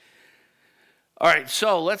All right,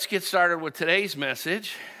 so let's get started with today's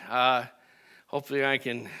message. Hopefully I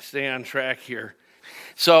can stay on track here.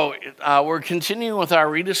 So we're continuing with our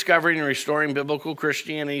Rediscovering and Restoring Biblical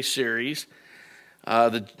Christianity series,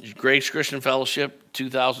 the Grace Christian Fellowship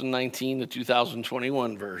 2019 to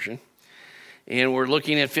 2021 version. And we're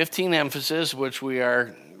looking at 15 emphases, which we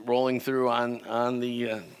are rolling through on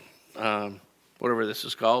the, whatever this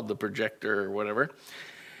is called, the projector or whatever.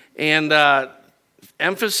 And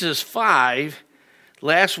emphasis 5,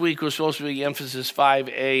 last week was supposed to be emphasis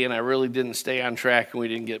 5A, and I really didn't stay on track, and we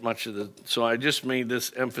didn't get much of the, so I just made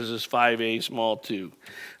this emphasis 5A small 2.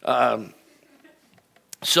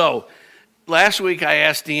 So last week I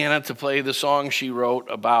asked Deanna to play the song she wrote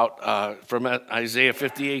about from Isaiah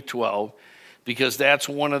 58:12, because that's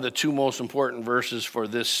one of the two most important verses for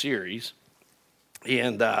this series.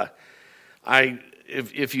 And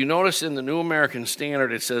If you notice in the New American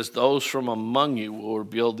Standard, it says, "Those from among you will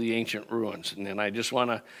rebuild the ancient ruins." And then I just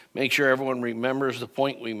want to make sure everyone remembers the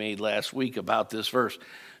point we made last week about this verse.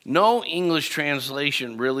 No English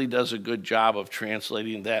translation really does a good job of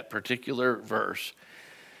translating that particular verse.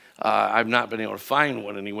 I've not been able to find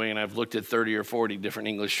one anyway, and I've looked at 30 or 40 different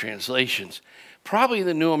English translations. Probably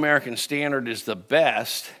the New American Standard is the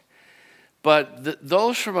best. But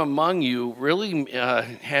those from among you really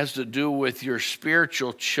has to do with your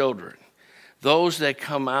spiritual children, those that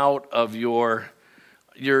come out of your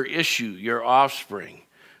issue, your offspring.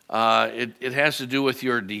 It has to do with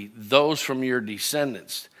those from your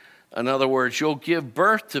descendants. In other words, you'll give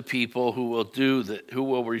birth to people who will do that, who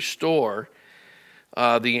will restore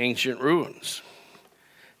the ancient ruins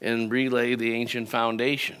and relay the ancient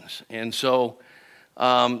foundations. And so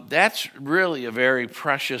that's really a very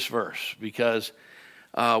precious verse, because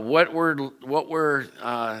what we're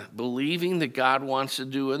believing that God wants to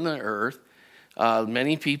do in the earth,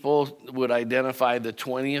 many people would identify the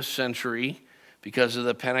 20th century because of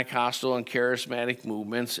the Pentecostal and charismatic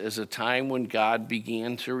movements as a time when God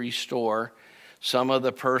began to restore some of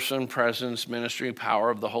the person, presence, ministry, power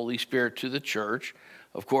of the Holy Spirit to the church.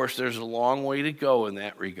 Of course, there's a long way to go in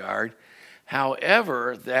that regard.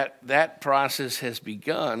 However, that process has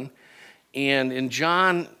begun, and in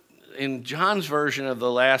John's version of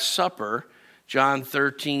the Last Supper, John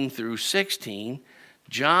 13 through 16,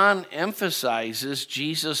 John emphasizes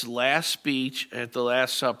Jesus' last speech at the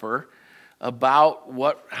Last Supper about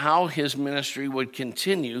how his ministry would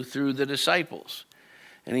continue through the disciples.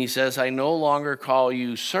 And he says, "I no longer call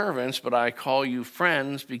you servants, but I call you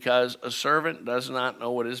friends, because a servant does not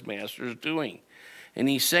know what his master is doing." And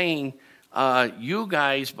he's saying, you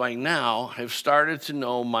guys by now have started to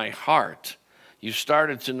know my heart. You've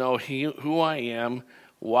started to know who I am,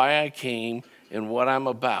 why I came, and what I'm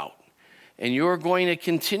about. And you're going to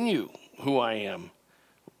continue who I am,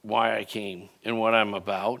 why I came, and what I'm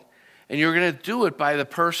about. And you're going to do it by the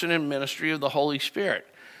person and ministry of the Holy Spirit.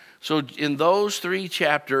 So in those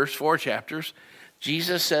 4 chapters,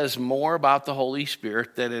 Jesus says more about the Holy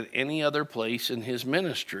Spirit than at any other place in his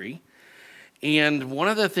ministry. And one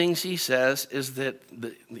of the things he says is that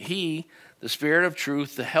the Spirit of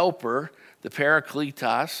truth, the helper, the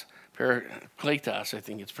Parakletos, I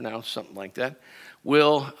think it's pronounced something like that,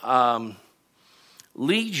 will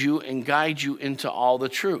lead you and guide you into all the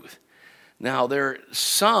truth. Now, there are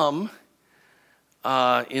some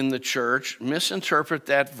in the church misinterpret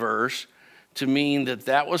that verse to mean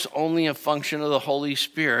that was only a function of the Holy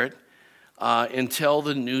Spirit until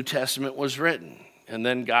the New Testament was written. And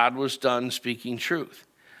then God was done speaking truth.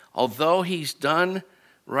 Although he's done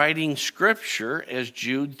writing scripture, as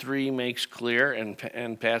Jude 3 makes clear,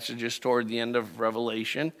 and passages toward the end of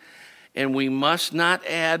Revelation, and we must not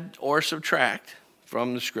add or subtract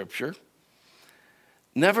from the scripture,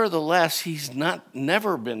 nevertheless, he's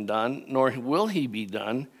never been done, nor will he be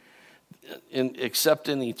done, except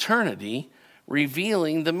in eternity,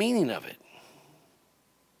 revealing the meaning of it.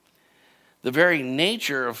 The very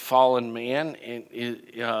nature of fallen man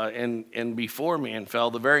and before man fell,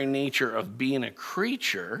 the very nature of being a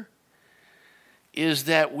creature is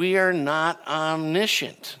that we are not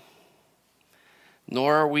omniscient,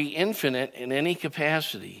 nor are we infinite in any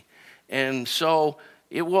capacity. And so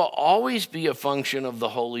it will always be a function of the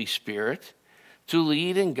Holy Spirit to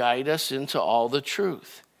lead and guide us into all the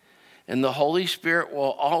truth. And the Holy Spirit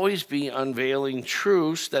will always be unveiling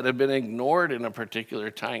truths that have been ignored in a particular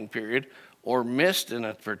time period, or missed in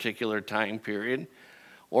a particular time period,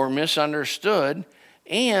 or misunderstood.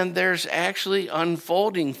 And there's actually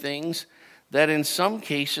unfolding things that in some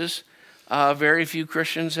cases very few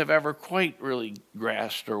Christians have ever quite really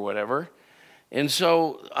grasped or whatever. And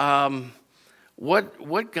so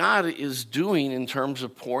what God is doing in terms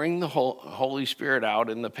of pouring the Holy Spirit out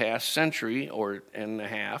in the past century and a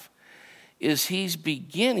half is he's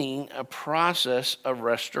beginning a process of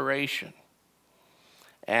restoration.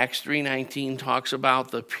 Acts 3:19 talks about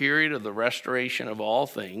the period of the restoration of all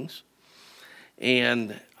things.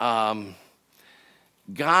 And God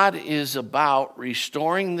is about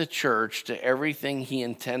restoring the church to everything he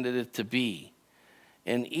intended it to be.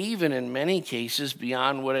 And even in many cases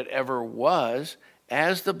beyond what it ever was,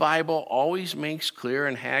 as the Bible always makes clear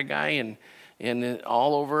in Haggai and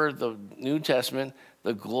all over the New Testament,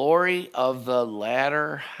 the glory of the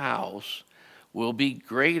latter house will be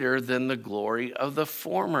greater than the glory of the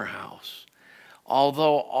former house.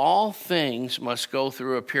 Although all things must go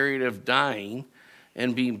through a period of dying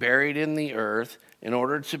and be buried in the earth in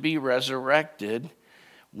order to be resurrected,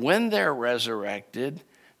 when they're resurrected,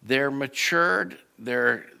 they're matured,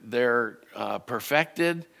 they're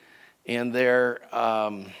perfected, and they're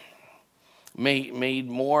made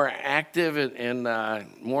more active and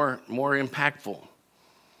more impactful.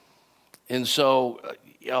 And so,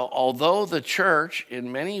 although the church,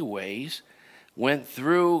 in many ways, went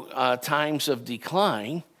through times of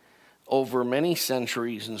decline over many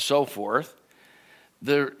centuries and so forth,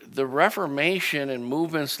 the Reformation and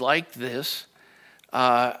movements like this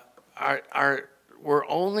were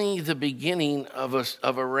only the beginning of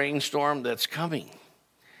a rainstorm that's coming.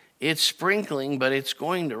 It's sprinkling, but it's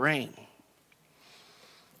going to rain.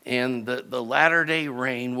 And the latter-day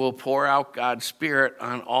rain will pour out God's Spirit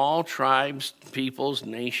on all tribes, peoples,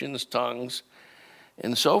 nations, tongues,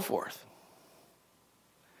 and so forth.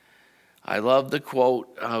 I love the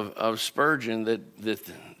quote of Spurgeon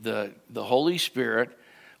that the Holy Spirit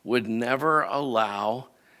would never allow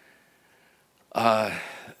the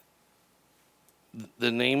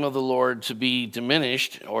name of the Lord to be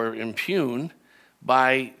diminished or impugned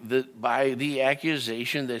by the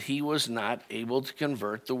accusation that he was not able to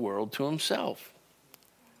convert the world to himself.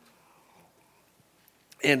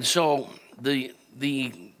 And so the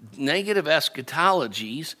negative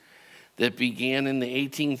eschatologies that began in the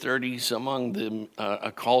 1830s among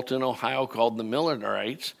a cult in Ohio called the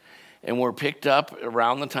Millerites and were picked up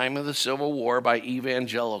around the time of the Civil War by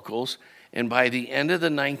evangelicals, and by the end of the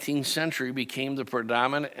 19th century became the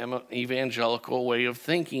predominant evangelical way of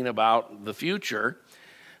thinking about the future.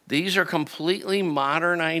 These are completely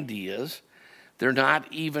modern ideas. They're not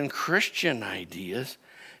even Christian ideas.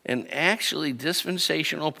 And actually,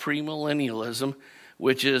 dispensational premillennialism,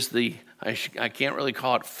 which is I can't really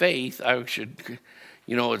call it faith.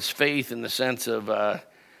 It's faith in the sense of,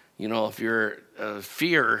 if your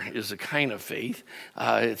fear is a kind of faith,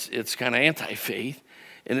 it's kind of anti-faith.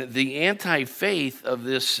 And the anti-faith of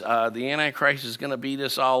this, the Antichrist is going to beat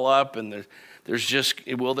us all up, and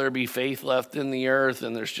will there be faith left in the earth,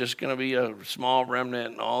 and there's just going to be a small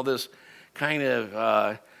remnant, and all this kind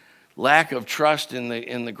of lack of trust in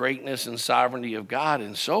the greatness and sovereignty of God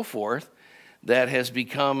and so forth, that has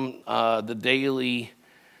become the daily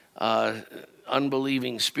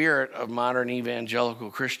unbelieving spirit of modern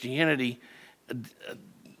evangelical Christianity.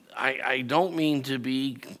 I don't mean to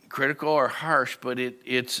be critical or harsh, but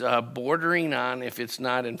it's bordering on, if it's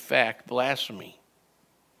not in fact, blasphemy.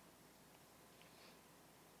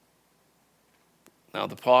 Now,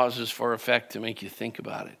 the pause is for effect to make you think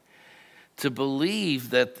about it. To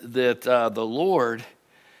believe that the Lord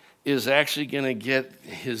is actually going to get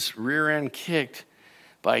his rear end kicked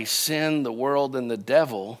by sin, the world, and the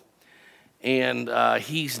devil, and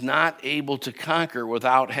he's not able to conquer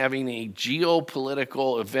without having a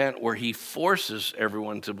geopolitical event where he forces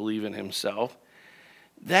everyone to believe in himself,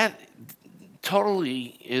 that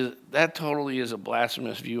totally is a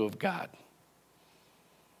blasphemous view of God.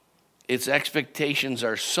 Its expectations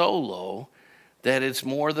are so low that it's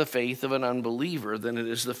more the faith of an unbeliever than it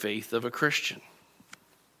is the faith of a Christian.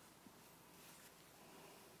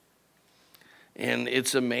 And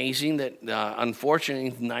it's amazing that,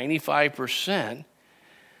 unfortunately, 95%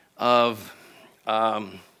 of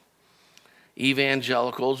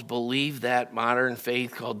evangelicals believe that modern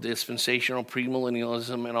faith called dispensational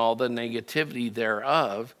premillennialism and all the negativity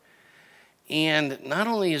thereof. And not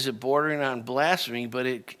only is it bordering on blasphemy, but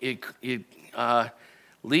it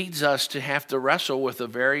leads us to have to wrestle with a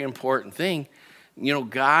very important thing.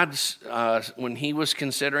 God's, when he was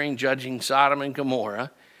considering judging Sodom and Gomorrah,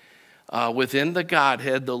 within the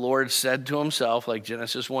Godhead, the Lord said to himself, like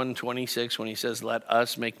Genesis 1:26, when he says, "Let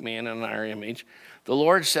us make man in our image," the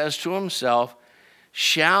Lord says to himself,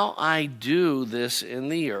 "Shall I do this in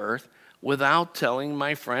the earth without telling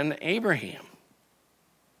my friend Abraham?"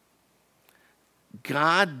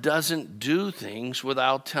 God doesn't do things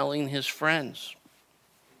without telling his friends.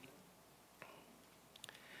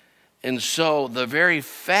 And so the very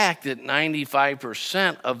fact that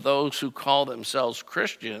 95% of those who call themselves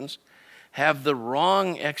Christians have the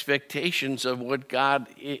wrong expectations of what God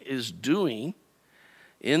is doing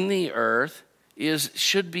in the earth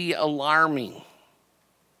should be alarming.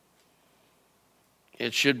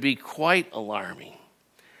 It should be quite alarming.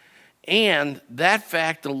 And that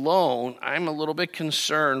fact alone, I'm a little bit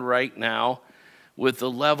concerned right now with the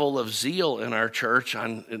level of zeal in our church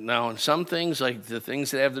on some things, like the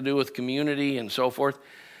things that have to do with community and so forth.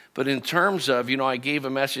 But in terms of, I gave a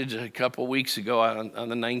message a couple weeks ago on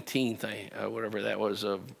the 19th, whatever that was,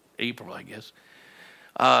 of April, I guess,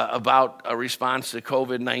 about a response to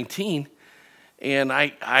COVID-19. And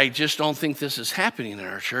I just don't think this is happening in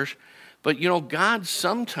our church. But, God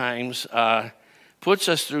sometimes puts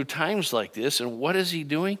us through times like this. And what is he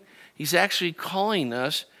doing? He's actually calling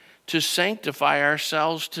us to sanctify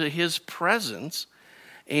ourselves to his presence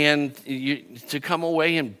and to come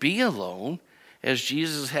away and be alone, as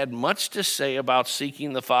Jesus had much to say about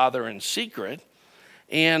seeking the Father in secret.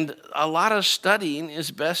 And a lot of studying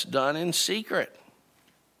is best done in secret.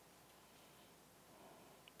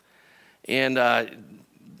 And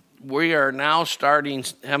we are now starting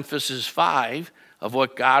emphasis 5 of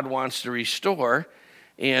what God wants to restore.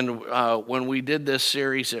 And when we did this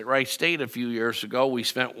series at Wright State a few years ago, we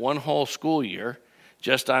spent one whole school year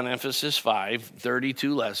just on emphasis 5,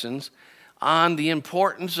 32 lessons, on the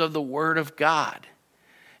importance of the Word of God.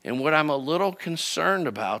 And what I'm a little concerned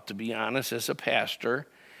about, to be honest, as a pastor,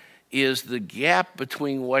 is the gap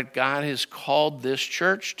between what God has called this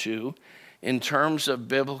church to in terms of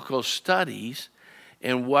biblical studies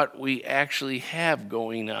and what we actually have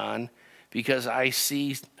going on, because I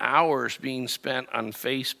see hours being spent on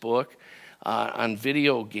Facebook, on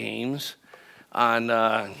video games, on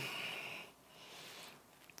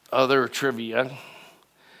other trivia.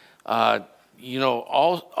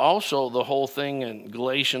 Also the whole thing in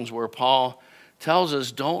Galatians where Paul tells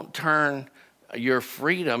us, don't turn your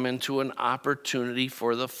freedom into an opportunity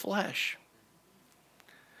for the flesh.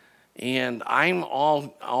 And I'm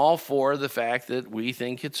all for the fact that we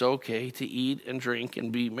think it's okay to eat and drink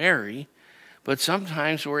and be merry, but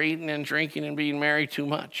sometimes we're eating and drinking and being merry too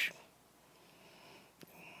much.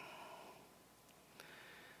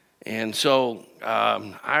 And so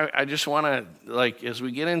I just want to, as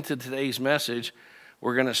we get into today's message,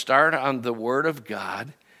 we're going to start on the Word of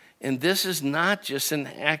God. And this is not just an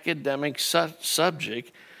academic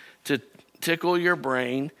subject to tickle your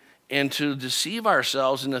brain and to deceive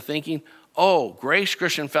ourselves into thinking, oh, Grace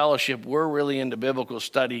Christian Fellowship, we're really into biblical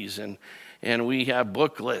studies, and we have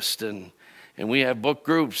book lists, and we have book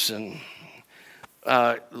groups. And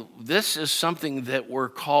this is something that we're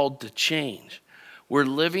called to change. We're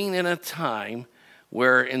living in a time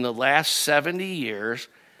where in the last 70 years,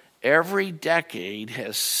 every decade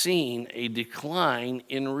has seen a decline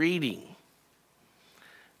in reading,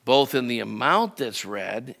 both in the amount that's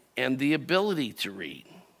read and the ability to read.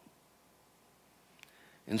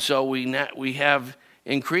 And so we have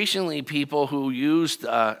increasingly people who used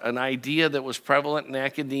an idea that was prevalent in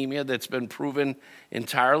academia that's been proven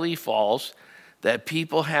entirely false, that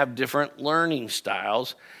people have different learning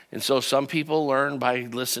styles. And so some people learn by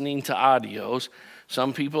listening to audios.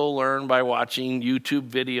 Some people learn by watching YouTube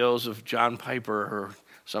videos of John Piper or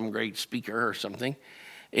some great speaker or something.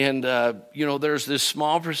 And, there's this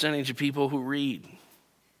small percentage of people who read.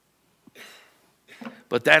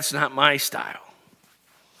 But that's not my style.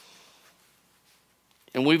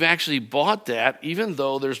 And we've actually bought that, even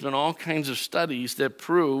though there's been all kinds of studies that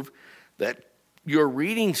prove that your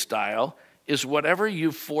reading style is whatever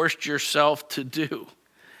you've forced yourself to do.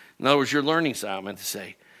 In other words, your learning style, I meant to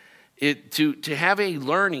say. To have a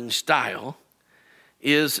learning style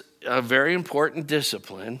is a very important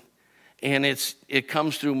discipline, and it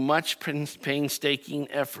comes through much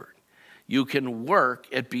painstaking effort. You can work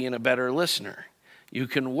at being a better listener. You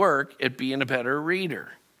can work at being a better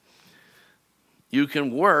reader. You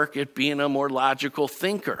can work at being a more logical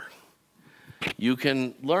thinker. You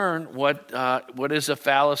can learn what is a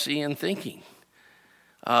fallacy in thinking.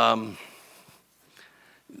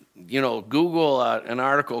 Google an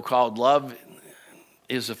article called "Love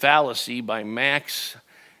is a Fallacy" by Max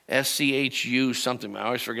Schu something. I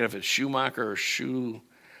always forget if it's Schumacher or Schu.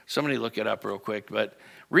 Somebody look it up real quick. But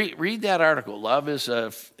read that article. Love is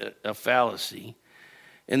a fallacy.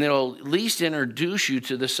 And it'll at least introduce you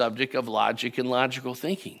to the subject of logic and logical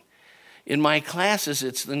thinking. In my classes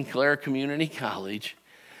at Sinclair Community College,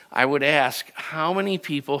 I would ask, how many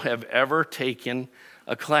people have ever taken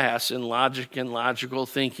a class in logic and logical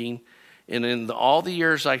thinking And in all the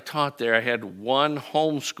years I taught there, I had one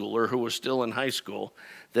homeschooler who was still in high school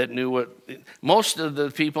that knew what. Most of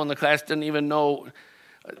the people in the class didn't even know.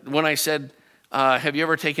 When I said, have you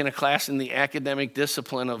ever taken a class in the academic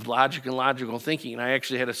discipline of logic and logical thinking? And I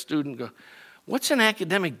actually had a student go, what's an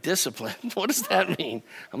academic discipline? What does that mean?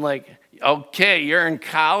 I'm like, okay, you're in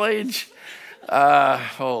college? Oh,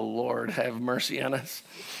 Lord, have mercy on us.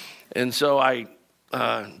 And so I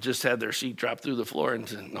just had their seat drop through the floor and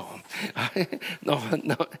said, no, I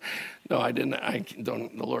didn't. The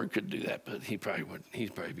Lord could do that, but he'd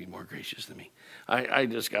probably be more gracious than me. I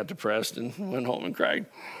just got depressed and went home and cried.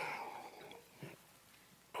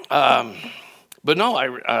 But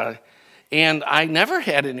no, and I never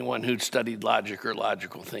had anyone who'd studied logic or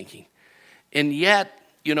logical thinking. And yet,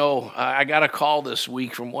 I got a call this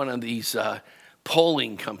week from one of these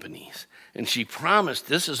polling companies, and she promised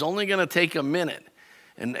this is only going to take a minute.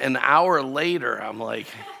 And an hour later, I'm like,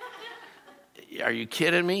 are you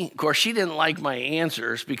kidding me? Of course, she didn't like my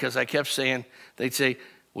answers because I kept saying, they'd say,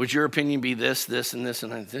 would your opinion be this, this, and this,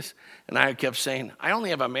 and this? And I kept saying, I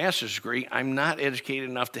only have a master's degree. I'm not educated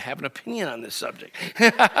enough to have an opinion on this subject.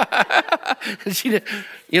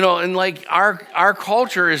 And like our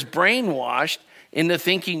culture is brainwashed into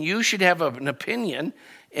thinking you should have an opinion.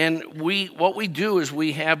 And what we do is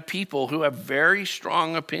we have people who have very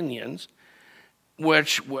strong opinions,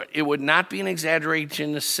 which it would not be an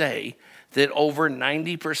exaggeration to say that over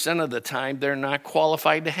 90% of the time they're not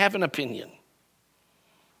qualified to have an opinion.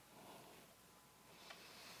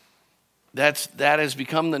 That has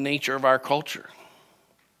become the nature of our culture.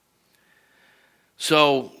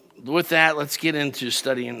 So with that, let's get into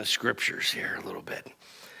studying the scriptures here a little bit.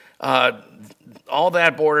 All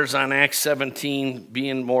that borders on Acts 17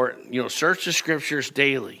 being more, search the scriptures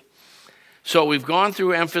daily. So we've gone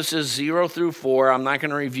through emphasis 0 through 4. I'm not going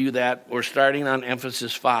to review that. We're starting on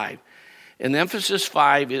emphasis 5. And emphasis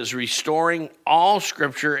 5 is restoring all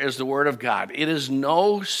scripture as the word of God. It is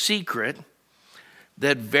no secret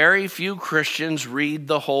that very few Christians read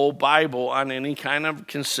the whole Bible on any kind of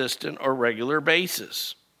consistent or regular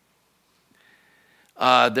basis.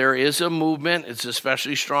 There is a movement, it's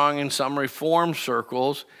especially strong in some reform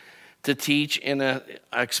circles, to teach in an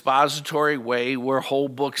expository way where whole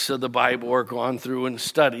books of the Bible are gone through and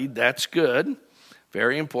studied. That's good.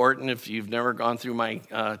 Very important. If you've never gone through my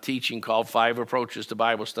teaching called 5 Approaches to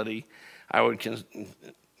Bible Study, I would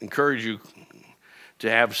encourage you to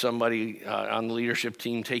have somebody on the leadership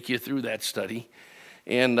team take you through that study.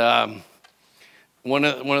 And one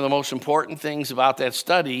of the most important things about that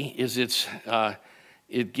study is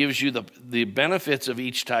it gives you the benefits of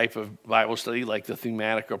each type of Bible study, like the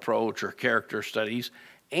thematic approach or character studies,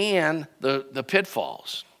 and the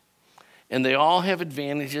pitfalls. And they all have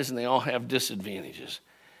advantages and they all have disadvantages.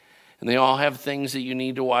 And they all have things that you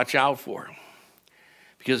need to watch out for.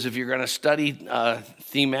 Because if you're going to study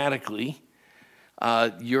thematically,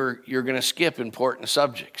 you're going to skip important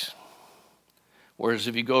subjects. Whereas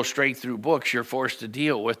if you go straight through books, you're forced to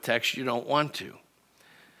deal with text you don't want to.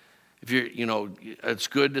 If it's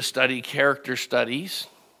good to study character studies,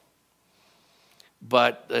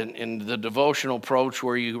 but in the devotional approach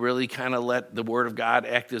where you really kind of let the Word of God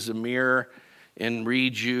act as a mirror and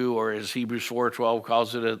read you, or as Hebrews 4:12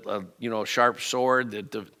 calls it, a sharp sword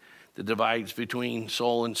that divides between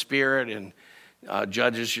soul and spirit and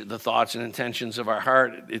judges the thoughts and intentions of our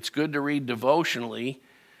heart. It's good to read devotionally,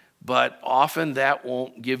 but often that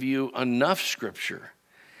won't give you enough scripture.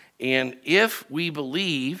 And if we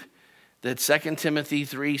believe that 2 Timothy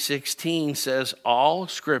 3:16 says all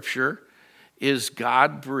scripture is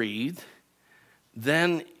God-breathed,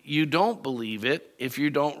 then you don't believe it if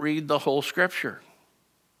you don't read the whole scripture.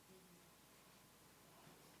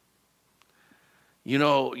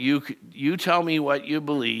 You tell me what you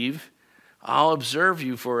believe, I'll observe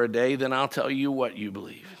you for a day, then I'll tell you what you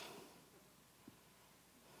believe.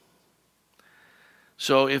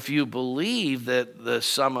 So if you believe that the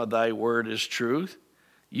sum of thy word is truth,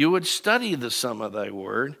 you would study the sum of thy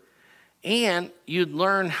word, and you'd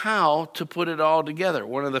learn how to put it all together.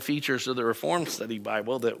 One of the features of the Reformed Study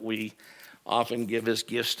Bible that we often give as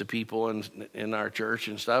gifts to people in our church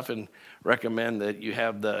and stuff, and recommend that you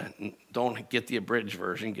have don't get the abridged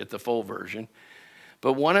version, get the full version.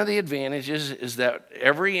 But one of the advantages is that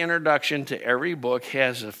every introduction to every book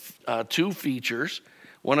has 2 features,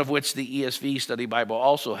 one of which the ESV Study Bible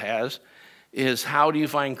also has, is how do you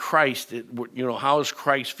find Christ? How is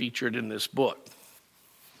Christ featured in this book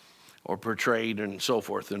or portrayed and so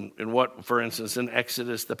forth? And what, for instance, in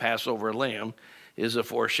Exodus, the Passover lamb is a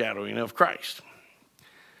foreshadowing of Christ.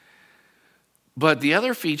 But the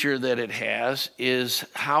other feature that it has is,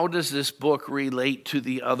 how does this book relate to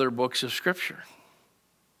the other books of Scripture?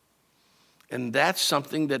 And that's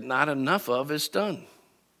something that not enough of is done.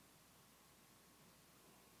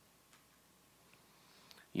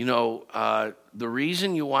 You know, the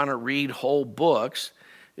reason you want to read whole books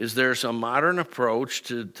is there's a modern approach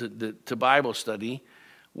to Bible study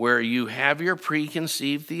where you have your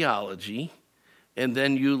preconceived theology, and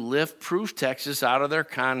then you lift proof texts out of their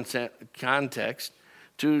context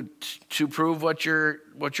to prove what you're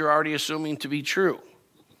already assuming to be true.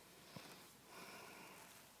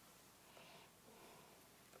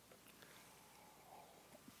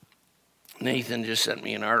 Nathan just sent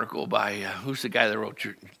me an article by, who's the guy that wrote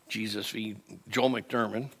Jesus v. Joel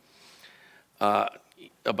McDermott,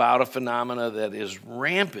 about a phenomena that is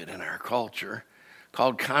rampant in our culture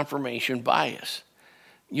called confirmation bias.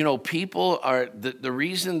 You know, people are, the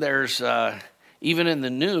reason there's, even in the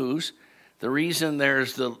news, the reason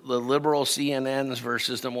there's the liberal CNNs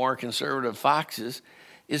versus the more conservative Foxes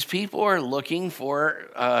is people are looking for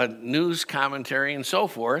news commentary and so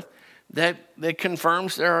forth that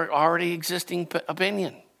confirms their already existing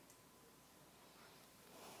opinion.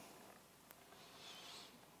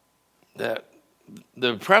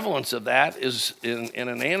 The prevalence of that is, in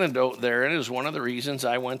an anecdote there, it is one of the reasons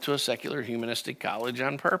I went to a secular humanistic college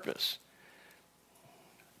on purpose.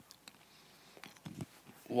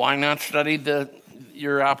 Why not study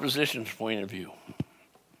your opposition's point of view?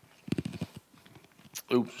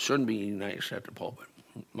 Oops, shouldn't be nice at the pulpit.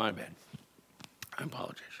 My bad. I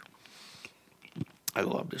apologize. I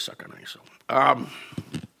love to suck on ice.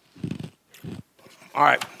 All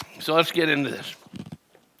right, so let's get into this.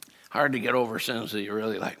 Hard to get over sins that you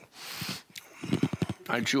really like.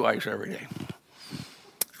 I chew ice every day.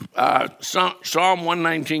 Psalm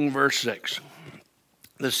 119, verse 6.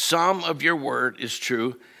 The sum of your word is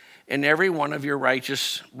true, and every one of your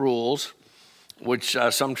righteous rules, which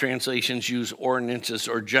some translations use ordinances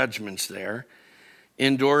or judgments there,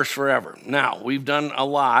 endures forever. Now, we've done a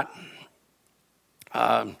lot.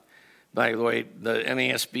 By the way, the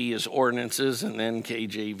NASB is ordinances, and then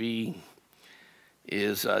KJV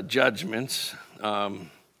is judgments.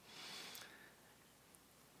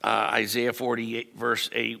 Isaiah 48, verse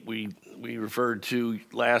 8, we referred to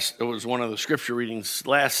it was one of the scripture readings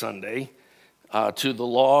last Sunday, to the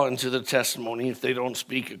law and to the testimony. If they don't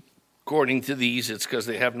speak according to these, it's because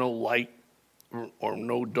they have no light or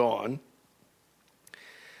no dawn.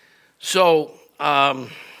 So,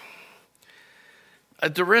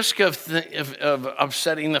 at the risk of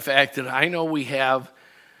upsetting the fact that I know we have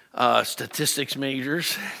statistics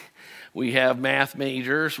majors, we have math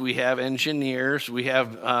majors, we have engineers, we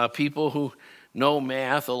have people who know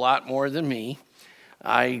math a lot more than me.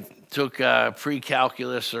 I took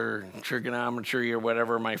pre-calculus or trigonometry or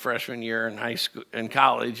whatever my freshman year in high school, in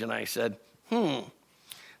college, and I said,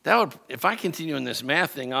 that would, if I continue in this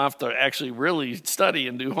math thing, I'll have to actually really study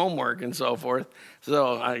and do homework and so forth.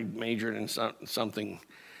 So I majored in something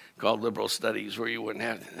called liberal studies, where you wouldn't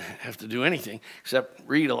have to do anything except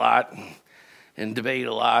read a lot and debate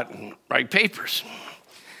a lot and write papers.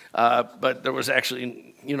 But there was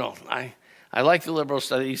actually, I like the liberal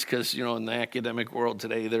studies because, in the academic world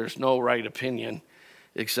today, there's no right opinion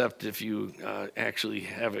except if you actually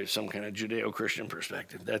have some kind of Judeo-Christian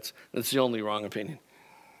perspective. That's the only wrong opinion.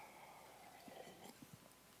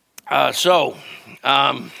 So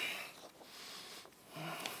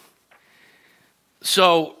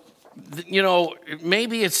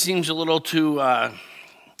maybe it seems a little too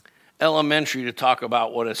elementary to talk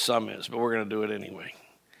about what a sum is, but we're going to do it anyway.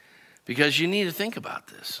 Because you need to think about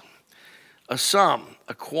this. A sum,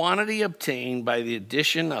 a quantity obtained by the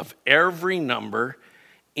addition of every number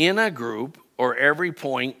in a group or every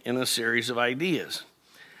point in a series of ideas.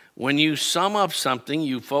 When you sum up something,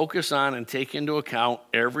 you focus on and take into account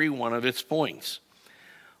every one of its points.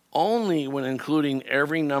 Only when including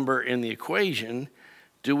every number in the equation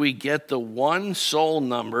do we get the one sole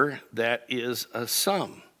number that is a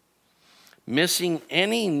sum. Missing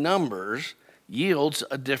any numbers yields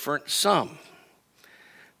a different sum.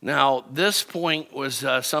 Now, this point was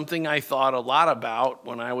something I thought a lot about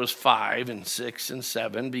when I was 5 and 6 and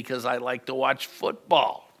 7 because I like to watch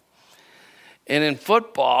football. And in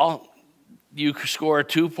football, you score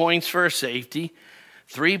 2 points for a safety,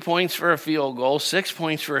 3 points for a field goal, 6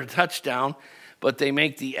 points for a touchdown, but they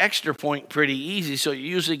make the extra point pretty easy, so you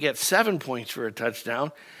usually get 7 points for a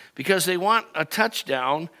touchdown because they want a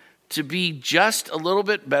touchdown to be just a little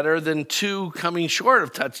bit better than 2 coming short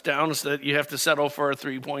of touchdowns that you have to settle for a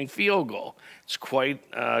 3-point field goal. It's quite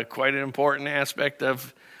an important aspect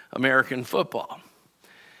of American football.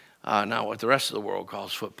 Not what the rest of the world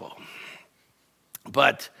calls football.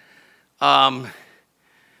 But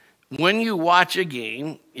when you watch a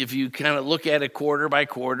game, if you kind of look at it quarter by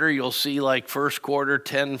quarter, you'll see like first quarter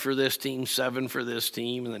 10 for this team, 7 for this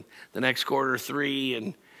team, and then the next quarter 3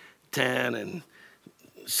 and 10 and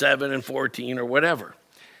 7 and 14 or whatever.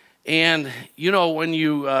 And you know, when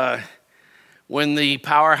the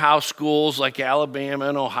powerhouse schools like Alabama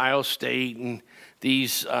and Ohio State and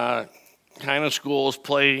these kind of schools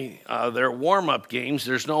play their warm-up games,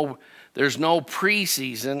 there's no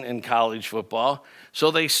preseason in college football. So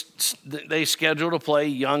they schedule to play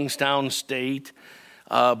Youngstown State,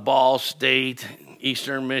 Ball State,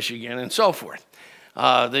 Eastern Michigan, and so forth.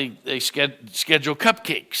 They schedule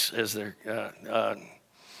cupcakes as their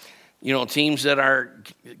teams that are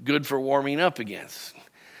good for warming up against.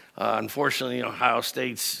 Unfortunately, Ohio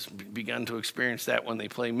State's begun to experience that when they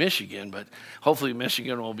play Michigan, but hopefully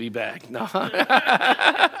Michigan will be back. No,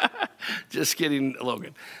 just kidding,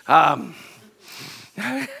 Logan.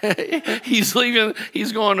 He's leaving.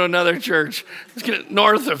 He's going to another church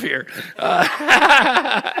north of here.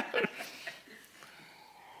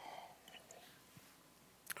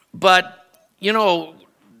 But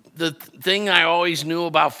the thing I always knew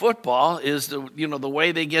about football is the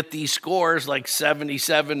way they get these scores, like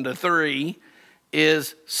 77-3,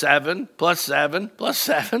 is 7 plus 7 plus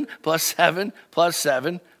 7 plus 7 plus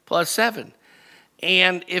 7 plus 7.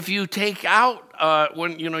 And if you take out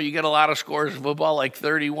when you get a lot of scores in football, like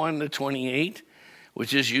 31-28,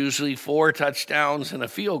 which is usually 4 touchdowns and a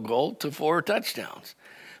field goal to 4 touchdowns.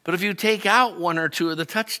 But if you take out 1 or 2 of the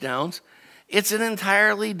touchdowns, it's an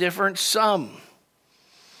entirely different sum.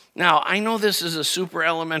 Now, I know this is a super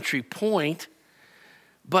elementary point,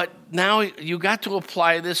 but now you got to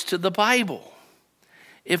apply this to the Bible.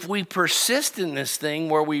 If we persist in this thing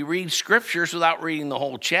where we read scriptures without reading the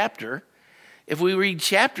whole chapter, if we read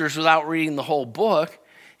chapters without reading the whole book,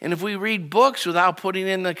 and if we read books without putting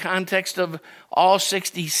in the context of all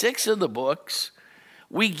 66 of the books,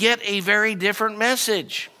 we get a very different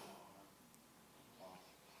message.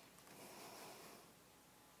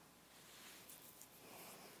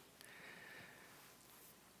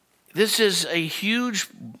 This is a huge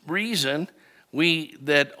reason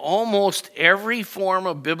that almost every form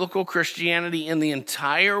of biblical Christianity in the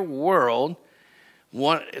entire world,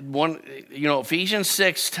 Ephesians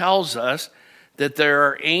 6 tells us that there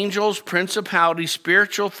are angels, principalities,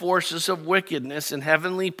 spiritual forces of wickedness in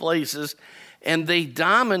heavenly places, and they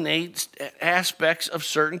dominate aspects of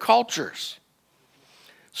certain cultures.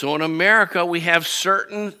 So in America, we have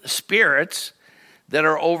certain spirits that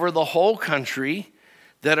are over the whole country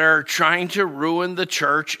that are trying to ruin the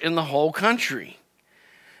church in the whole country.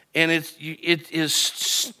 And it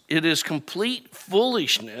is complete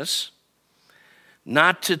foolishness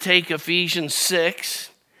not to take Ephesians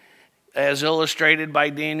 6, as illustrated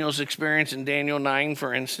by Daniel's experience in Daniel 9,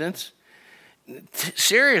 for instance,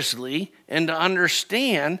 seriously, and to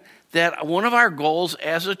understand that one of our goals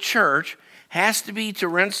as a church has to be to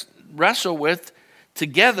wrestle with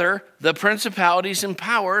together the principalities and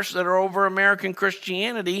powers that are over American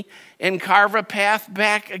Christianity and carve a path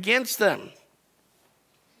back against them.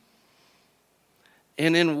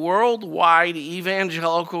 And in worldwide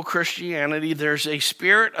evangelical Christianity, there's a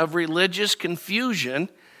spirit of religious confusion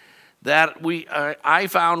that I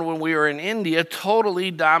found when we were in India totally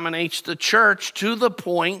dominates the church, to the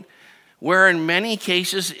point where in many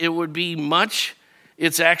cases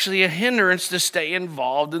it's actually a hindrance to stay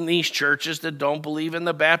involved in these churches that don't believe in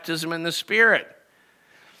the baptism in the Spirit.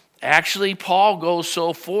 Actually, Paul goes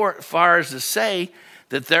so far as to say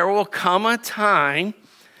that there will come a time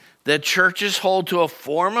that churches hold to a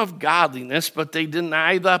form of godliness, but they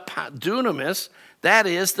deny the dunamis, that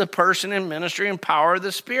is, the person and ministry and power of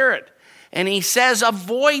the Spirit. And he says,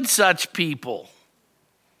 avoid such people.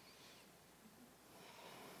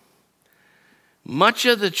 Much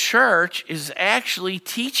of the church is actually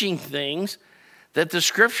teaching things that the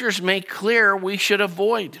scriptures make clear we should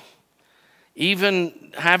avoid,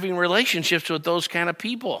 even having relationships with those kind of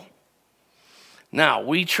people. Now,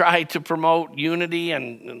 we try to promote unity,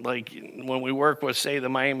 and like when we work with, say, the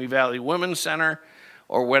Miami Valley Women's Center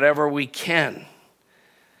or whatever we can.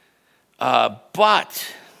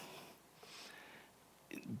 But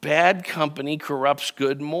bad company corrupts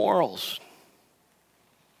good morals.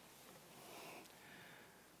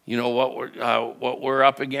 What we're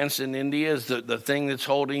up against in India is the thing that's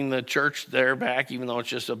holding the church there back, even though it's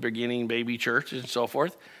just a beginning baby church and so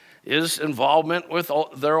forth, is involvement with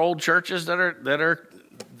their old churches that are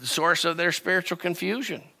the source of their spiritual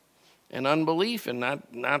confusion and unbelief, and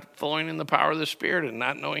not flowing in the power of the Spirit and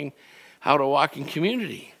not knowing how to walk in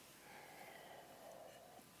community.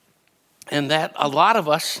 And that a lot of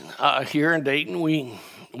us here in Dayton,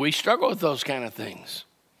 we struggle with those kind of things.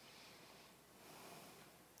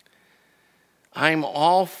 I'm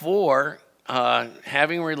all for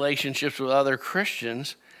having relationships with other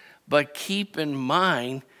Christians, but keep in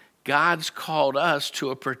mind, God's called us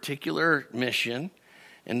to a particular mission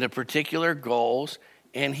and to particular goals,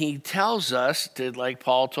 and he tells us to, like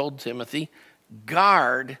Paul told Timothy,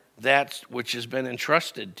 guard that which has been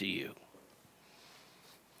entrusted to you.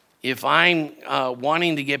 If I'm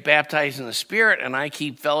wanting to get baptized in the Spirit and I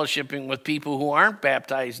keep fellowshipping with people who aren't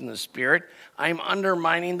baptized in the Spirit, I'm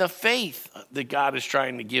undermining the faith that God is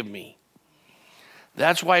trying to give me.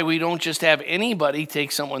 That's why we don't just have anybody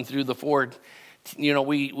take someone through the Ford. You know,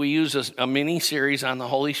 we use a mini series on the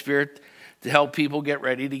Holy Spirit to help people get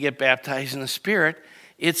ready to get baptized in the Spirit.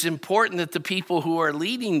 It's important that the people who are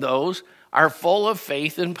leading those are full of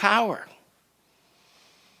faith and power.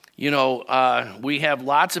 You know, we have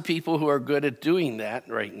lots of people who are good at doing that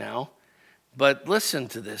right now. But listen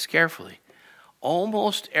to this carefully.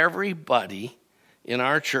 Almost everybody in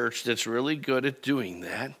our church that's really good at doing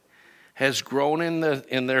that has grown in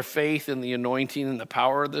their faith and the anointing and the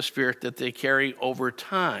power of the Spirit that they carry over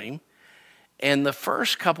time. And the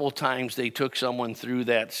first couple times they took someone through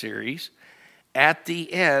that series, at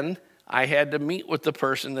the end, I had to meet with the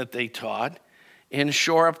person that they taught and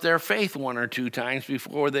shore up their faith one or two times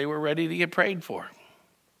before they were ready to get prayed for.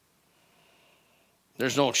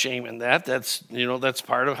 There's no shame in that. That's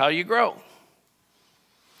part of how you grow.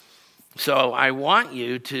 So I want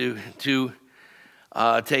you to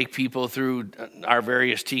take people through our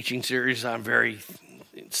various teaching series on various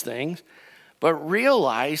things, but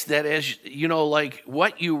realize that as you know, like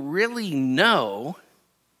what you really know,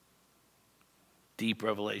 deep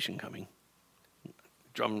revelation coming.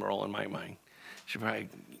 Drum roll in my mind. Should probably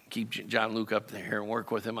keep John Luke up there and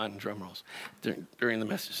work with him on drum rolls during the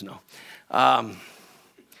message. No.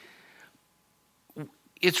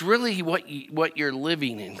 It's really what you're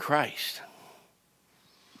living in Christ.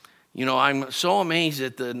 You know, I'm so amazed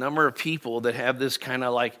at the number of people that have this kind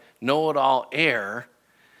of like know-it-all air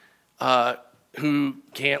who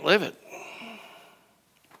can't live it.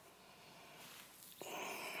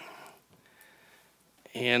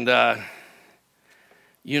 And one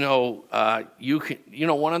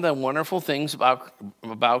of the wonderful things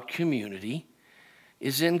about community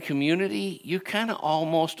is in community you kind of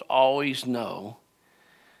almost always know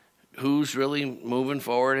who's really moving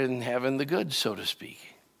forward and having the goods, so to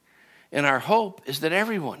speak. And our hope is that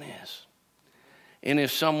everyone is. And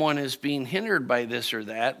if someone is being hindered by this or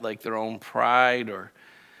that, like their own pride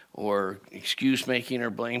or excuse making or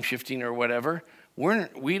blame shifting or whatever,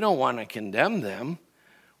 we don't want to condemn them.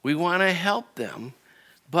 We want to help them.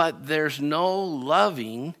 But there's no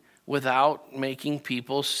loving without making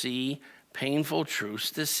people see painful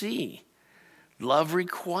truths to see. Love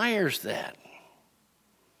requires that.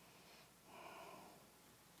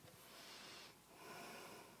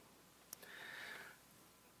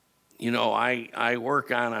 You know, I work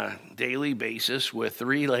on a daily basis with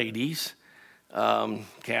three ladies,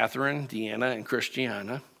 Catherine, Deanna, and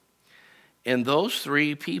Christiana. And those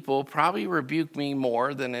three people probably rebuke me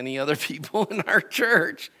more than any other people in our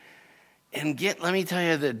church. And let me tell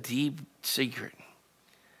you the deep secret.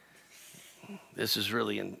 This is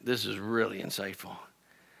really insightful.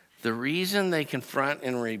 The reason they confront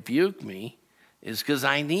and rebuke me is because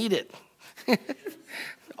I need it.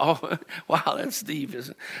 Oh, wow, that's deep,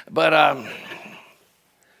 isn't it? But I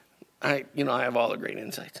have all the great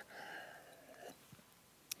insights.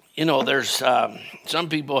 You know, there's some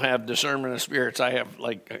people have discernment of spirits. I have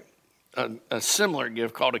like a similar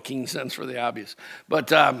gift called a keen sense for the obvious. But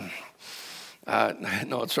no,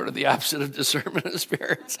 it's sort of the opposite of discernment of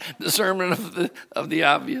spirits, discernment of the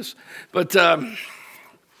obvious. But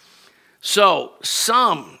so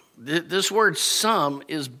some. This word some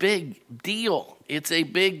is big deal. It's a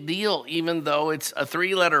big deal, even though it's a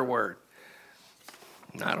 3-letter word.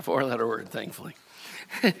 Not a 4-letter word, thankfully.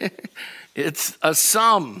 It's a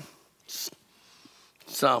some.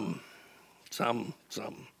 Some.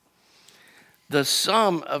 The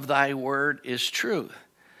sum of thy word is truth.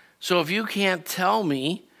 So if you can't tell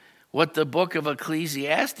me what the book of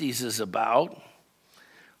Ecclesiastes is about,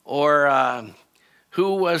 or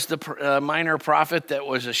who was the minor prophet that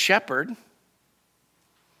was a shepherd,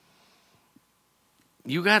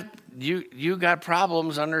 you got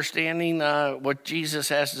problems understanding what Jesus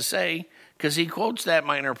has to say, because he quotes that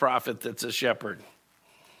minor prophet that's a shepherd.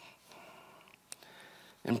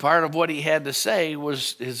 And part of what he had to say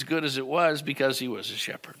was as good as it was because he was a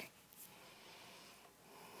shepherd.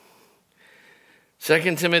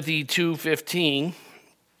 2 Timothy 2:15,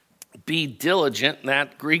 be diligent,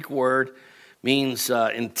 that Greek word means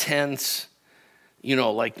intense,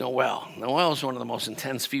 like Noel. Noel is one of the most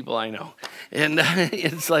intense people I know. And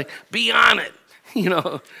it's like, be on it.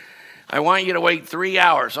 I want you to wait 3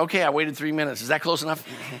 hours. Okay, I waited 3 minutes. Is that close enough?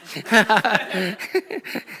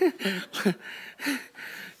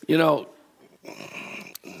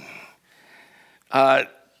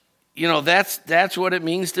 That's what it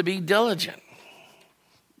means to be diligent.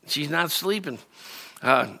 She's not sleeping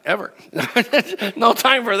ever. No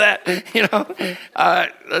time for that.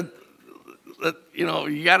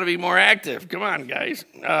 You got to be more active. Come on, guys.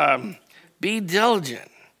 Be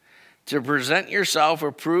diligent to present yourself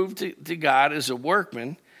approved to God as a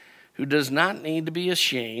workman who does not need to be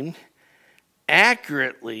ashamed,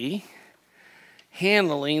 accurately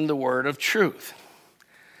handling the word of truth.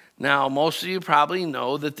 Now, most of you probably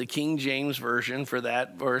know that the King James Version for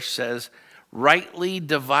that verse says, rightly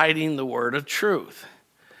dividing the word of truth.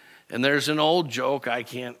 And there's an old joke, I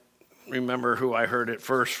can't remember who I heard it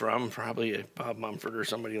first from, probably Bob Mumford or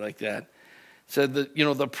somebody like that, said that,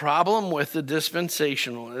 the problem with the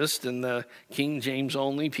dispensationalists and the King James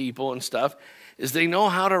only people and stuff is they know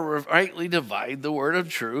how to rightly divide the word of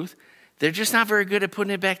truth. They're just not very good at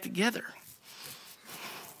putting it back together.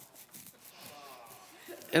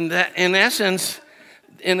 And that, in essence,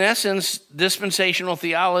 dispensational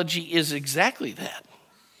theology is exactly that.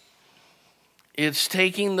 It's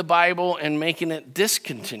taking the Bible and making it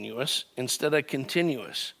discontinuous instead of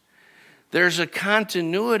continuous. There's a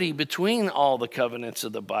continuity between all the covenants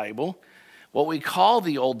of the Bible. What we call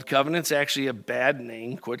the Old Covenant's actually a bad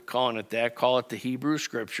name. Quit calling it that. Call it the Hebrew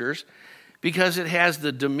Scriptures, because it has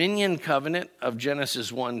the dominion covenant of Genesis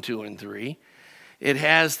 1, 2, and 3. It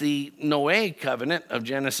has the Noahic covenant of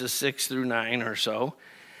Genesis 6 through 9 or so.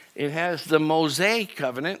 It has the Mosaic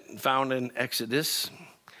covenant found in Exodus,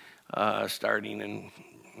 starting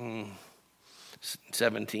in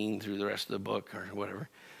 17 through the rest of the book or whatever.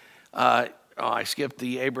 I skipped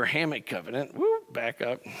the Abrahamic covenant. Woo, back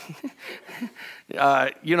up.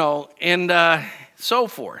 And so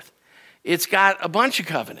forth. It's got a bunch of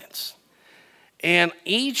covenants. And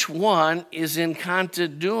each one is in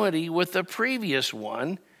continuity with the previous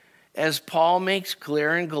one, as Paul makes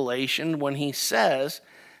clear in Galatians when he says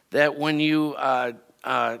that when you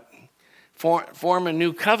form a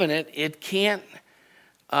new covenant, it can't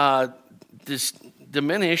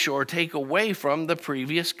diminish or take away from the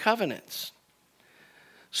previous covenants.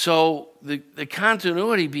 So the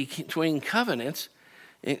continuity between covenants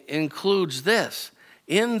includes this.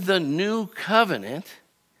 In the new covenant,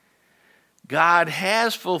 God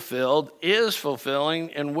has fulfilled, is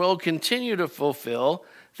fulfilling, and will continue to fulfill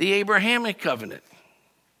the Abrahamic covenant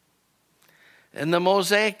and the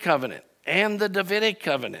Mosaic covenant and the Davidic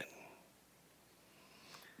covenant.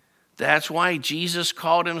 That's why Jesus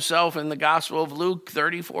called himself in the Gospel of Luke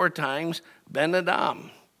 34 times Ben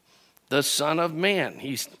Adam, the Son of Man.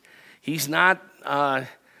 He's not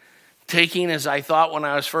taking, as I thought when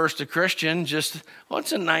I was first a Christian, just,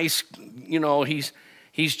 it's a nice,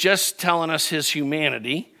 he's just telling us his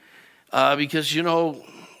humanity because, Sam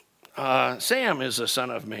is a son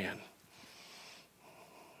of man,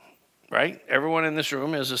 right? Everyone in this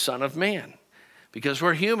room is a son of man because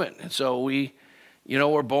we're human. And so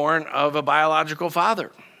we're born of a biological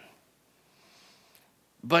father.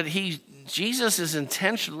 But Jesus is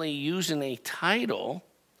intentionally using a title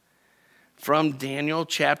from Daniel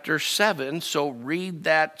chapter 7. So read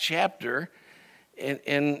that chapter,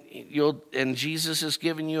 and Jesus is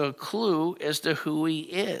giving you a clue as to who he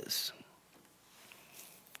is.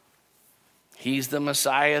 He's the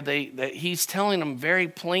Messiah. He's telling them very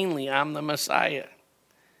plainly, I'm the Messiah.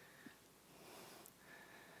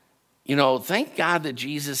 Thank God that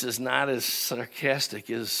Jesus is not as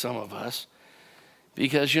sarcastic as some of us.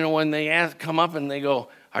 Because, when they come up and they go,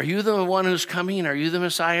 are you the one who's coming? Are you the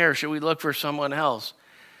Messiah? Or should we look for someone else?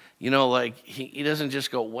 He doesn't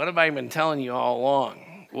just go, what have I been telling you all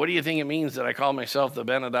along? What do you think it means that I call myself the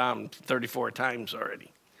Ben Adam 34 times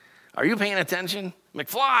already? Are you paying attention?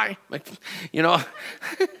 McFly,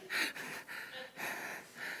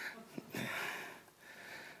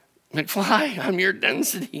 McFly, I'm your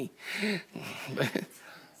density.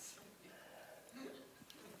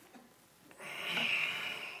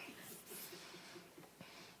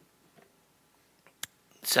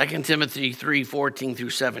 2 Timothy 3:14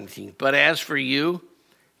 through 17. But as for you,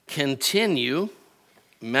 continue,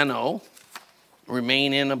 meno,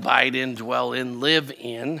 remain in, abide in, dwell in, live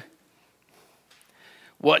in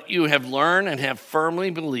what you have learned and have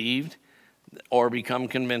firmly believed or become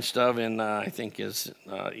convinced of, in I think is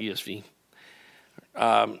ESV,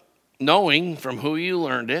 knowing from who you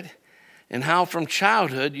learned it and how from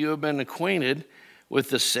childhood you have been acquainted with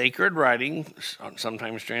the sacred writings,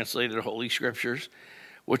 sometimes translated Holy Scriptures,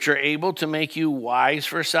 which are able to make you wise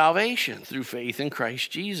for salvation through faith in Christ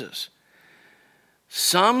Jesus.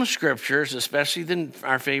 Some scriptures, especially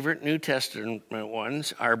our favorite New Testament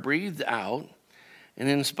ones, are breathed out and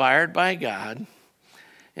inspired by God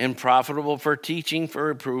and profitable for teaching, for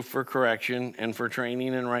reproof, for correction, and for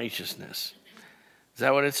training in righteousness. Is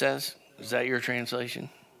that what it says? Is that your translation?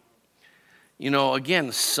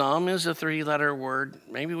 Again, some is a three-letter word.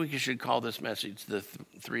 Maybe we should call this message the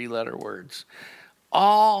three-letter words.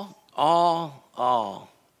 All.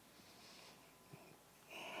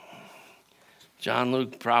 John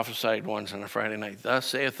Luke prophesied once on a Friday night, "Thus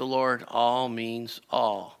saith the Lord," all means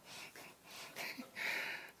all.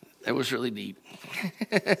 That was really deep.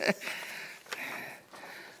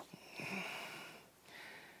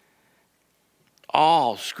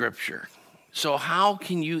 All Scripture. So how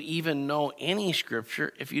can you even know any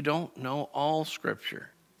Scripture if you don't know all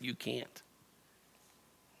Scripture? You can't.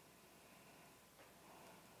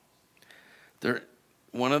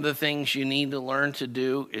 One of the things you need to learn to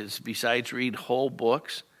do is, besides read whole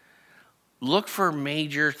books, look for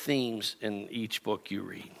major themes in each book you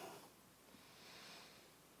read.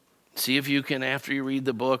 See if you can, after you read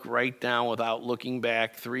the book, write down without looking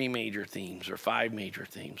back 3 major themes or 5 major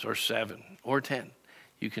themes or 7 or 10.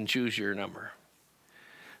 You can choose your number.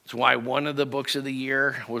 It's why one of the books of the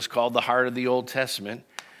year was called The Heart of the Old Testament,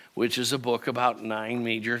 which is a book about 9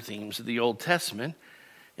 major themes of the Old Testament.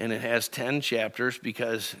 And it has 10 chapters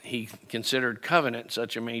because he considered covenant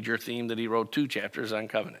such a major theme that he wrote 2 chapters on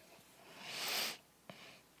covenant.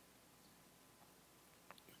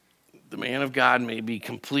 The man of God may be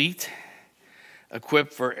complete,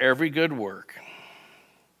 equipped for every good work,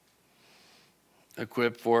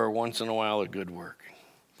 equipped for once in a while a good work.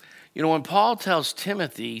 When Paul tells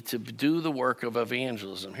Timothy to do the work of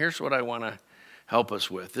evangelism, here's what I want to help us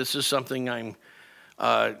with. This is something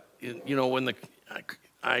I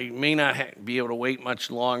may not be able to wait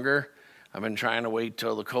much longer. I've been trying to wait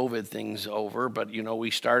till the COVID thing's over, but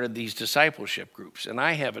we started these discipleship groups, and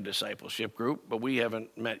I have a discipleship group, but we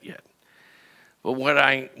haven't met yet. But one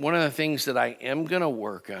of the things that I am going to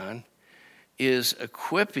work on is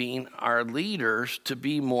equipping our leaders to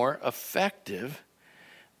be more effective,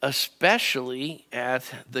 especially at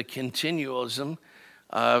the continualism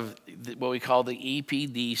of what we call the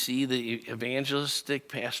EPDC, the Evangelistic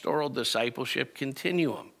Pastoral Discipleship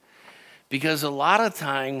Continuum. Because a lot of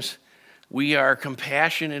times we are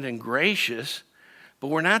compassionate and gracious, but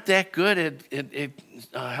we're not that good at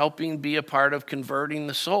helping be a part of converting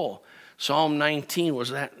the soul. Psalm 19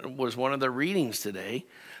 was one of the readings today.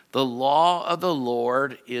 The law of the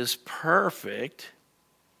Lord is perfect,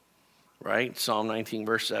 right? Psalm 19,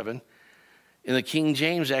 verse 7. And the King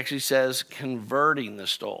James actually says converting the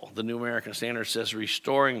soul. The New American Standard says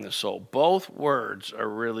restoring the soul. Both words are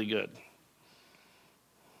really good.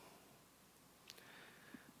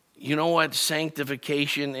 You know what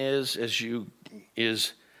sanctification is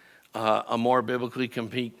a more biblically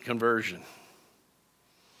complete conversion.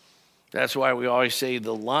 That's why we always say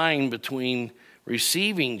the line between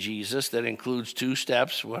receiving Jesus, that includes 2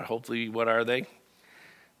 steps. What are they?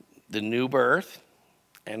 The new birth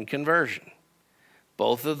and conversion.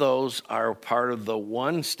 Both of those are part of the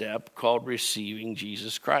one step called receiving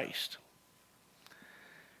Jesus Christ.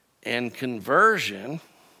 And conversion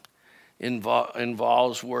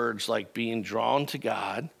involves words like being drawn to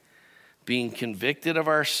God, being convicted of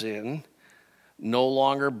our sin, no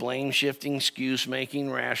longer blame-shifting, excuse-making,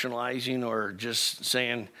 rationalizing, or just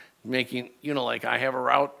saying, like I have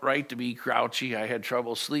a right to be grouchy. I had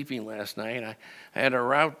trouble sleeping last night. I had a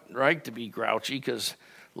right to be grouchy because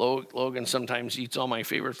Logan sometimes eats all my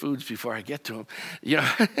favorite foods before I get to him.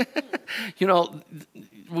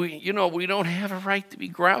 We don't have a right to be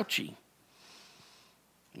grouchy.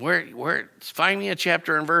 Find me a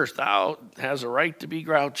chapter and verse. Thou has a right to be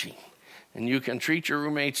grouchy, and you can treat your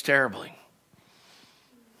roommates terribly.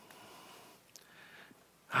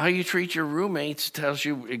 How you treat your roommates tells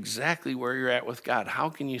you exactly where you're at with God. How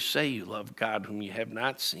can you say you love God whom you have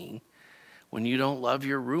not seen when you don't love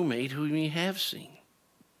your roommate whom you have seen?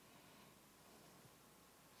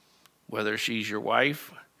 Whether she's your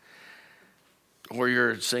wife or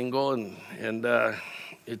you're single and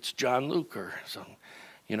it's John Luke or something,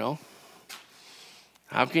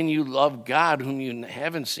 How can you love God whom you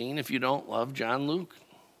haven't seen if you don't love John Luke?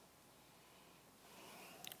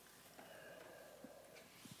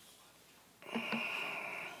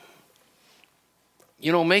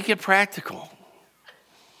 Make it practical.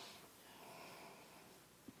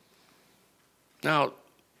 Now,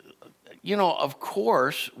 Of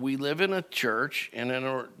course, we live in a church,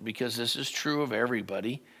 and because this is true of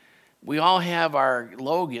everybody, we all have our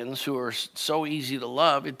Logans who are so easy to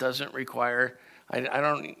love, it doesn't require, I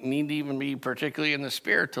don't need to even be particularly in the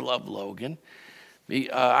spirit to love Logan.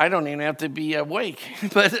 I don't even have to be awake,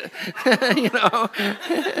 but,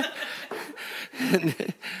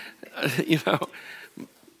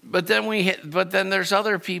 but then there's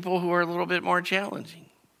other people who are a little bit more challenging.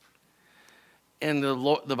 And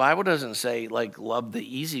the Bible doesn't say, love the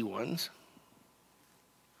easy ones,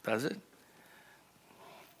 does it?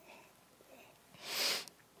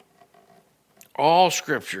 All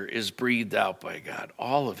Scripture is breathed out by God,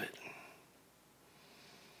 all of it.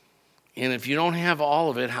 And if you don't have all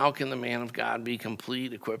of it, how can the man of God be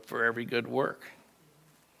complete, equipped for every good work?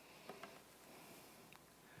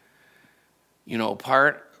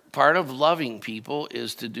 Part of loving people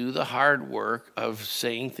is to do the hard work of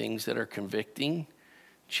saying things that are convicting,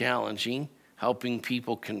 challenging, helping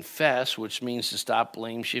people confess, which means to stop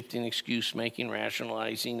blame shifting, excuse making,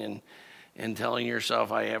 rationalizing, and telling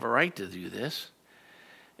yourself, I have a right to do this.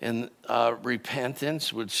 And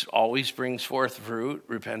repentance, which always brings forth fruit.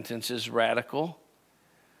 Repentance is radical.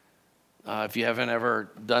 If you haven't ever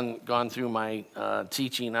gone through my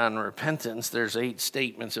teaching on repentance, there's 8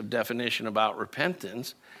 statements of definition about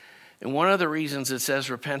repentance. And one of the reasons it says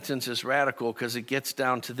repentance is radical, because it gets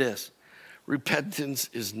down to this. Repentance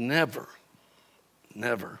is never,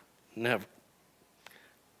 never, never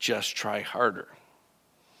just try harder.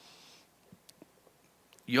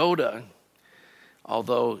 Yoda,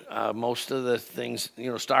 although most of the things,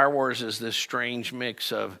 Star Wars is this strange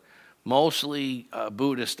mix of mostly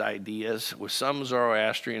Buddhist ideas with some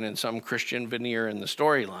Zoroastrian and some Christian veneer in the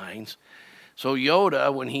storylines. So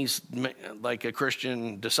Yoda, when he's like a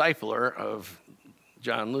Christian discipler of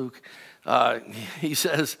John Luke, he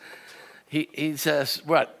says,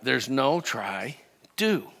 what? There's no try,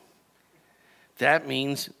 do. That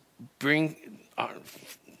means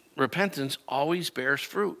repentance always bears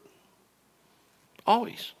fruit.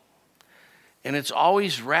 Always. And it's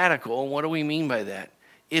always radical. And what do we mean by that?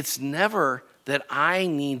 It's never that I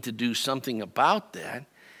need to do something about that.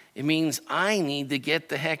 It means I need to get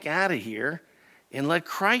the heck out of here and let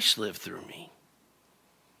Christ live through me.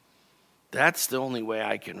 That's the only way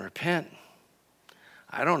I can repent.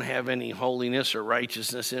 I don't have any holiness or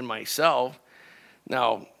righteousness in myself.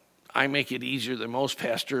 Now, I make it easier than most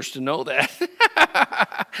pastors to know that.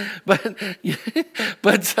 but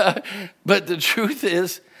the truth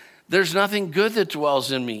is, there's nothing good that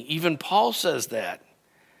dwells in me. Even Paul says that.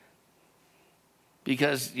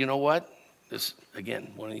 Because, you know what? This,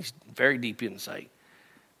 again, one of these very deep insight.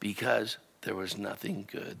 Because there was nothing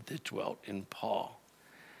good that dwelt in Paul.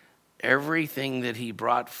 Everything that he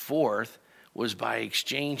brought forth was by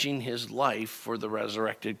exchanging his life for the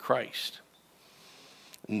resurrected Christ.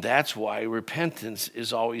 And that's why repentance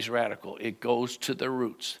is always radical. It goes to the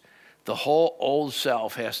roots. The whole old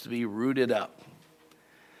self has to be rooted up.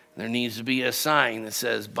 There needs to be a sign that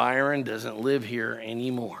says, Byron doesn't live here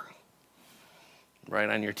anymore. Right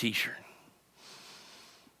on your t-shirt.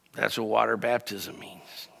 That's what water baptism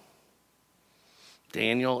means.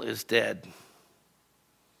 Daniel is dead.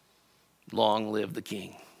 Long live the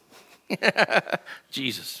king.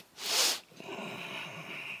 Jesus.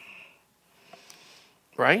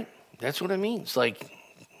 Right? That's what it means. Like,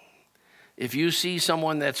 if you see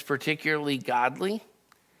someone that's particularly godly,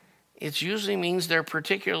 it usually means they're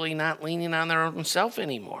particularly not leaning on their own self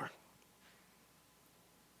anymore.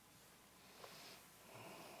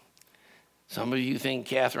 Some of you think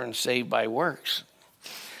Catherine's saved by works,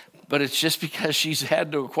 but it's just because she's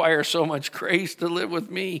had to acquire so much grace to live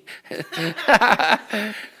with me.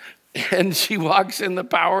 And she walks in the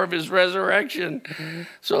power of his resurrection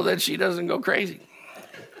so that she doesn't go crazy.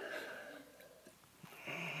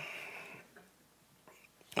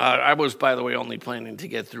 I was, by the way, only planning to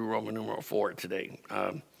get through Roman numeral 4 today.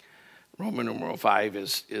 Roman numeral 5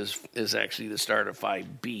 is actually the start of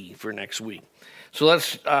 5b for next week. So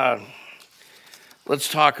let's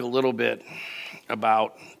talk a little bit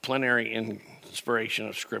about plenary inspiration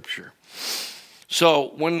of Scripture.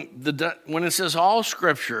 So when it says all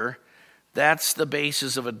Scripture, that's the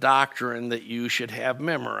basis of a doctrine that you should have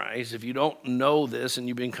memorized. If you don't know this and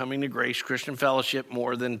you've been coming to Grace Christian Fellowship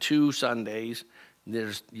more than 2 Sundays,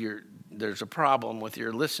 there's a problem with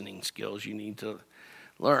your listening skills you need to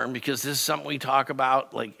learn, because this is something we talk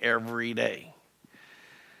about like every day.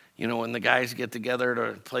 You know, when the guys get together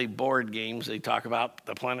to play board games, they talk about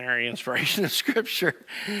the plenary inspiration of Scripture.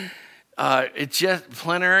 It's just,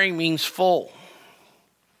 plenary means full.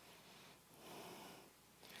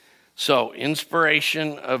 So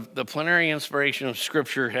the plenary inspiration of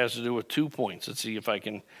Scripture has to do with 2 points. Let's see if I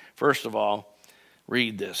can, first of all,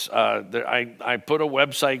 read this. I put a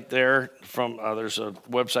website there there's a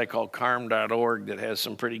website called carm.org that has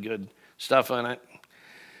some pretty good stuff on it.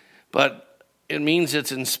 But it means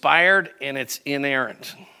it's inspired and it's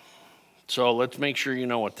inerrant. So let's make sure you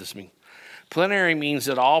know what this means. Plenary means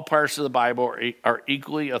that all parts of the Bible are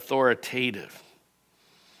equally authoritative.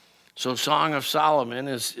 So Song of Solomon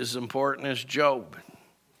is as important as Job.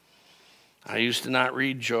 I used to not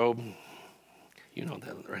read Job. You know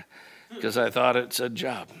that, right? Because I thought it said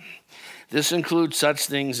Job. This includes such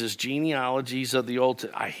things as genealogies of the Old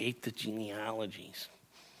Testament. I hate the genealogies.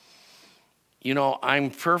 You know, I'm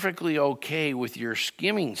perfectly okay with your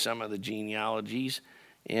skimming some of the genealogies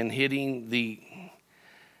and hitting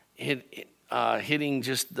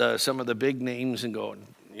just some of the big names and going,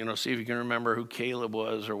 see if you can remember who Caleb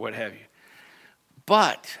was or what have you.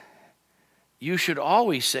 But you should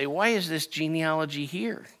always say, why is this genealogy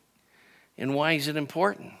here? And why is it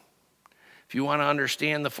important? If you want to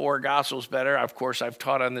understand the 4 Gospels better, of course, I've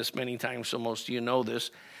taught on this many times, so most of you know this,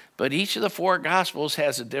 but each of the 4 Gospels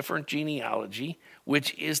has a different genealogy,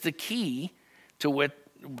 which is the key to what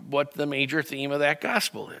the major theme of that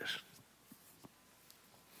Gospel is.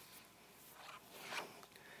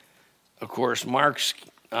 Of course, Mark's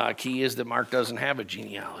key is that Mark doesn't have a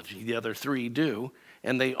genealogy. The other 3 do,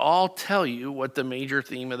 and they all tell you what the major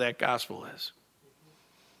theme of that Gospel is.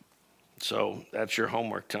 So that's your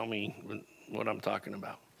homework. Tell me what I'm talking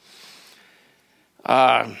about.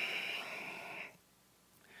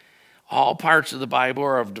 All parts of the Bible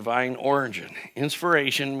are of divine origin.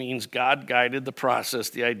 Inspiration means God guided the process.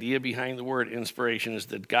 The idea behind the word inspiration is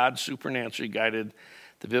that God supernaturally guided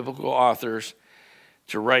the biblical authors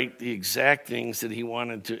to write the exact things that he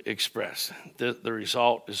wanted to express. The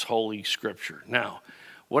result is Holy Scripture. Now,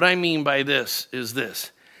 what I mean by this is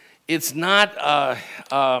this. It's not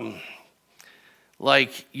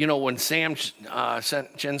like, when Chen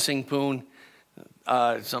Sing Poon,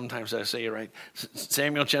 sometimes I say it right,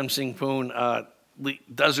 Samuel Chen Sing Poon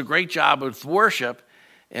does a great job with worship,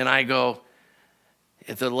 and I go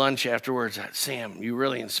at the lunch afterwards, Sam, you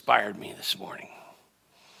really inspired me this morning.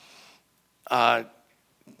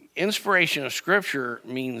 Inspiration of Scripture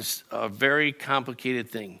means a very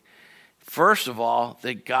complicated thing. First of all,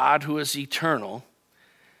 that God who is eternal,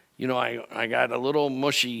 I got a little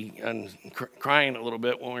mushy and crying a little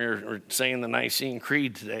bit when we were saying the Nicene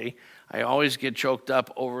Creed today. I always get choked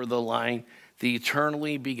up over the line, the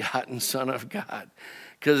eternally begotten Son of God.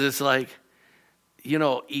 Because it's like,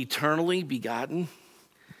 eternally begotten,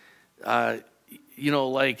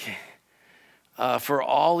 for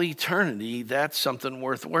all eternity, that's something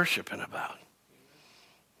worth worshiping about.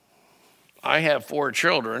 I have 4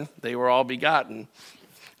 children. They were all begotten.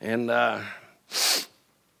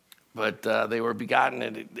 But they were begotten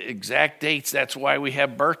at exact dates. That's why we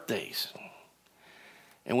have birthdays.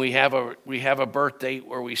 And we have a birth date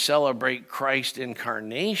where we celebrate Christ's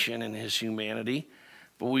incarnation and his humanity,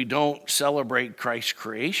 but we don't celebrate Christ's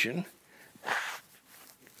creation.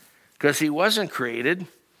 Because he wasn't created.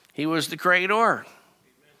 He was the creator.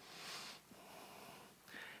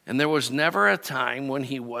 And there was never a time when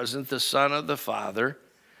he wasn't the Son of the Father,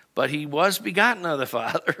 but he was begotten of the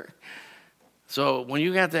Father. So when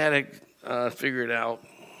you got that figured out,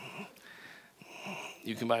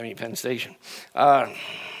 you can buy me Penn Station.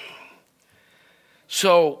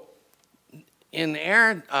 So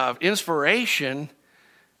inspiration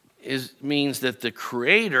means that the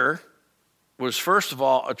Creator was, first of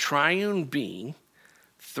all, a triune being,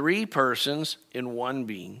 3 persons in one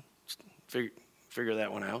being. Figure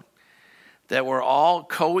that one out. That were all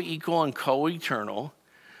co-equal and co-eternal,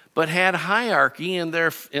 but had hierarchy in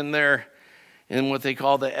what they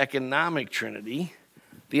call the economic trinity.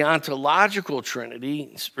 The ontological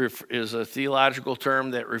trinity is a theological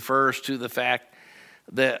term that refers to the fact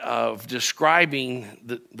that of describing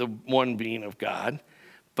the one being of God,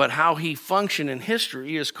 but how he functioned in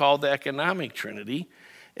history is called the economic trinity,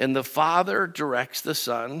 and the Father directs the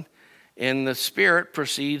Son, and the Spirit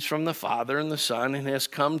proceeds from the Father and the Son and has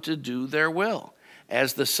come to do their will.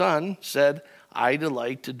 As the Son said, I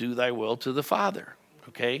delight to do thy will to the Father.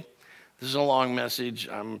 Okay? This is a long message.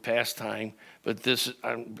 I'm past time. But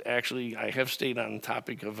I have stayed on the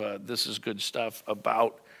topic of this is good stuff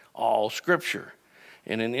about all Scripture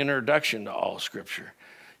and an introduction to all Scripture.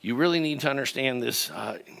 You really need to understand this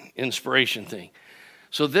inspiration thing.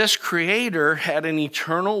 So this Creator had an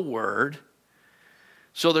eternal Word.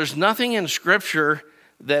 So there's nothing in Scripture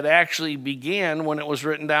that actually began when it was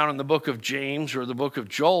written down in the book of James or the book of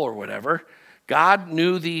Joel or whatever. God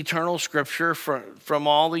knew the eternal scripture from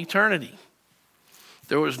all eternity.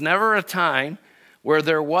 There was never a time where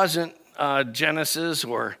there wasn't Genesis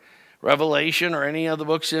or Revelation or any of the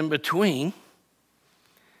books in between.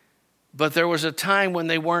 But there was a time when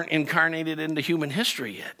they weren't incarnated into human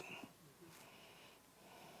history yet.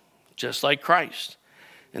 Just like Christ.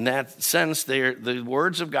 In that sense, the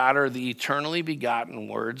words of God are the eternally begotten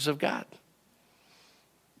words of God.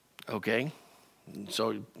 Okay?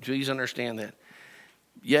 So please understand that.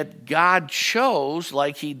 Yet God chose,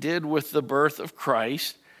 like he did with the birth of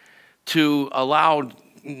Christ, to allow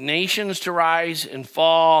nations to rise and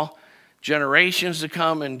fall, generations to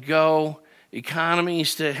come and go,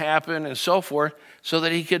 economies to happen and so forth, so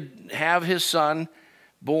that he could have his son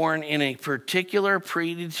born in a particular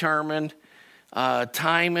predetermined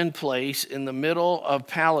time and place in the middle of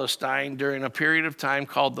Palestine during a period of time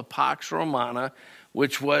called the Pax Romana,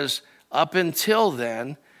 which was up until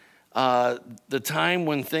then the time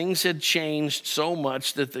when things had changed so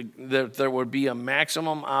much that there would be a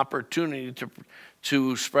maximum opportunity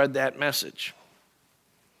to spread that message.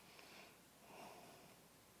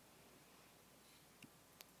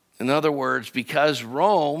 In other words, because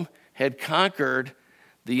Rome had conquered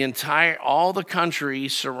all the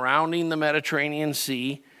countries surrounding the Mediterranean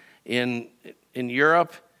Sea in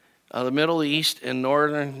Europe, the Middle East, and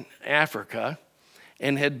Northern Africa,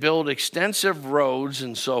 and had built extensive roads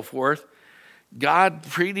and so forth, God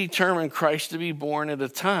predetermined Christ to be born at a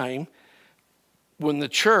time when the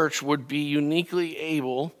church would be uniquely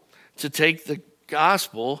able to take the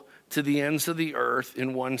gospel to the ends of the earth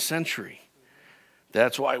in 1 century.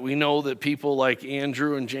 That's why we know that people like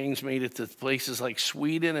Andrew and James made it to places like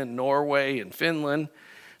Sweden and Norway and Finland.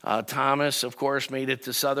 Thomas, of course, made it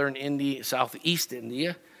to southern India, southeast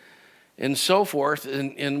India, and so forth.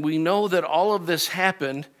 And we know that all of this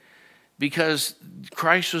happened because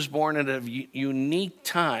Christ was born at a unique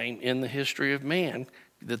time in the history of man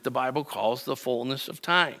that the Bible calls the fullness of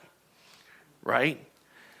time, right?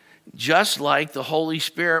 Just like the Holy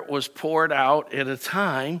Spirit was poured out at a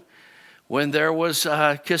time when there was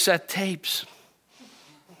cassette tapes.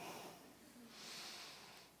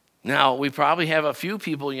 Now, we probably have a few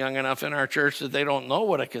people young enough in our church that they don't know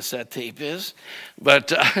what a cassette tape is,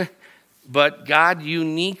 but God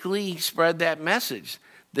uniquely spread that message.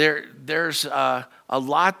 There's a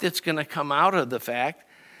lot that's going to come out of the fact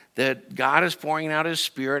that God is pouring out his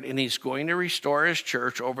Spirit and he's going to restore his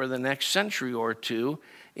church over the next century or two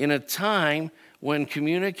in a time when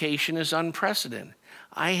communication is unprecedented.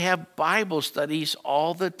 I have Bible studies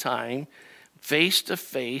all the time, face to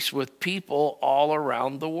face with people all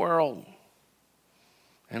around the world.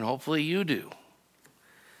 And hopefully you do.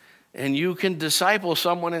 And you can disciple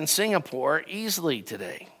someone in Singapore easily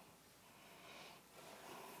today.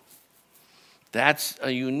 That's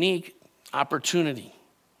a unique opportunity.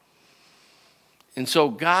 And so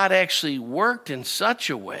God actually worked in such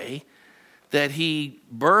a way that he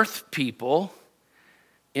birthed people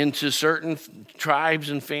into certain tribes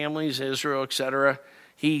and families, Israel, etc.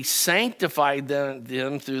 He sanctified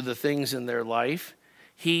them through the things in their life.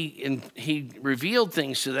 He revealed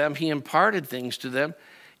things to them. He imparted things to them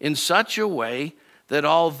in such a way that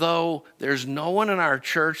although there's no one in our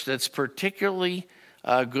church that's particularly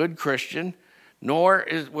a good Christian, nor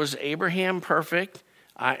was Abraham perfect,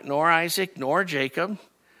 nor Isaac, nor Jacob,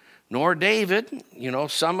 nor David,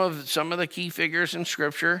 some of the key figures in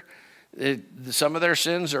Scripture, some of their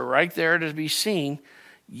sins are right there to be seen.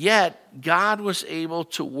 Yet God was able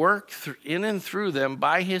to work in and through them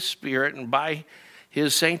by his Spirit and by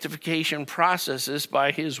his sanctification processes,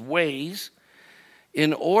 by his ways,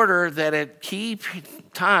 in order that at key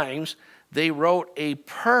times they wrote a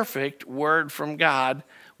perfect word from God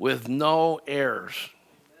with no errors.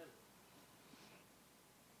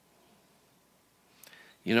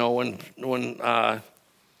 When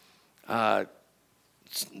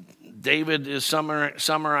David is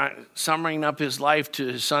summing up his life to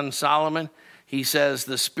his son Solomon, he says,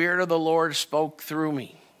 "The Spirit of the Lord spoke through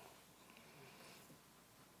me.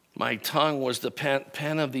 My tongue was the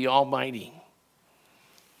pen of the Almighty."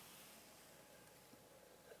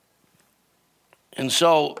 And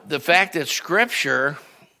so the fact that Scripture,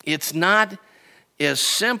 it's not as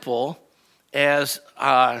simple as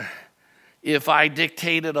if I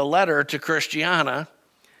dictated a letter to Christiana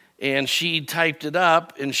and she typed it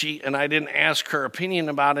up and I didn't ask her opinion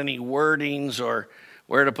about any wordings or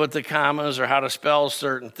where to put the commas or how to spell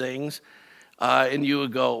certain things. And you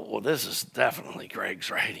would go, well, this is definitely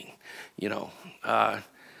Greg's writing.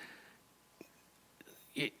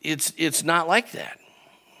 It's not like that.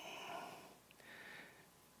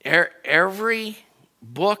 Every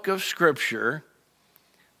book of Scripture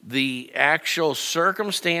the actual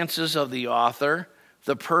circumstances of the author,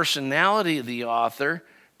 the personality of the author,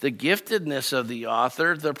 the giftedness of the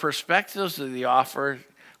author, the perspectives of the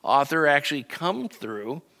author actually come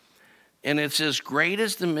through. And it's as great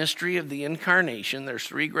as the mystery of the incarnation. There's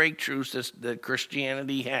three great truths that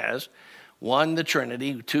Christianity has. One, the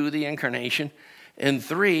Trinity. Two, the incarnation. And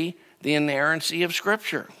three, the inerrancy of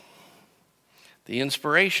Scripture. The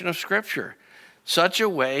inspiration of Scripture. Such a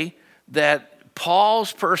way that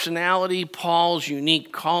Paul's personality, Paul's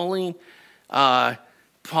unique calling,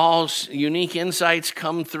 Paul's unique insights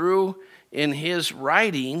come through in his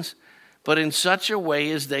writings, but in such a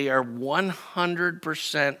way as they are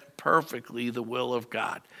 100% perfectly the will of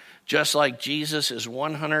God. Just like Jesus is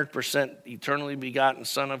 100% eternally begotten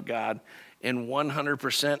Son of God and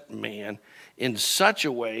 100% man, in such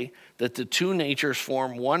a way that the two natures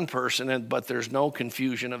form one person, but there's no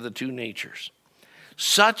confusion of the two natures.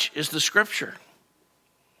 Such is the Scripture.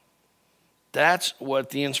 That's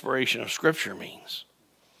what the inspiration of Scripture means.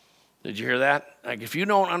 Did you hear that? Like, if you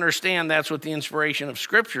don't understand that's what the inspiration of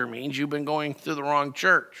Scripture means, you've been going to the wrong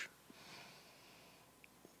church.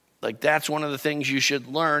 Like, that's one of the things you should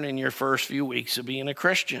learn in your first few weeks of being a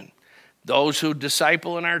Christian. Those who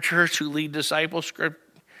disciple in our church, who lead discipleship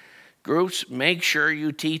groups, make sure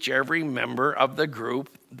you teach every member of the group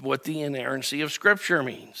what the inerrancy of Scripture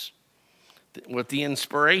means, what the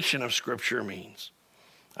inspiration of Scripture means.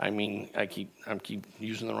 I keep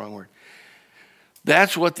using the wrong word.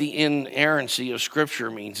 That's what the inerrancy of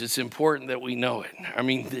Scripture means. It's important that we know it. I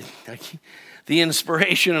mean, the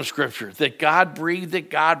inspiration of Scripture, that God breathed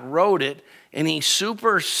it, God wrote it, and he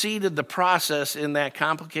superseded the process in that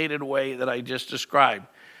complicated way that I just described,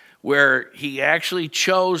 where he actually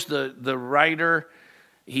chose the writer,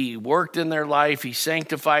 he worked in their life, he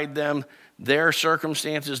sanctified them, their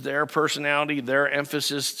circumstances, their personality, their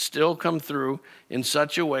emphasis still come through in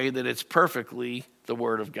such a way that it's perfectly the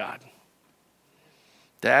Word of God.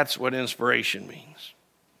 That's what inspiration means,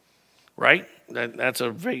 right? That's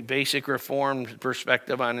a very basic Reformed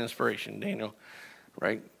perspective on inspiration, Daniel,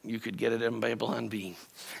 right? You could get it in Babylon Bee.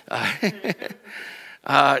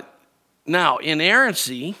 Now,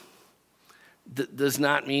 inerrancy does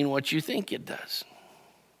not mean what you think it does.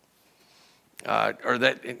 Or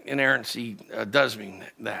that inerrancy does mean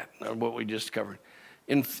that, what we just covered.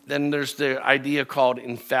 Then there's the idea called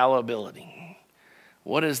infallibility.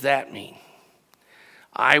 What does that mean?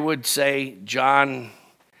 I would say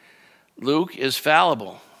Luke is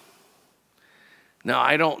fallible. Now,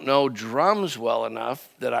 I don't know drums well enough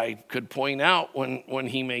that I could point out when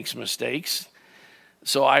he makes mistakes.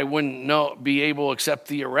 So I wouldn't be able, except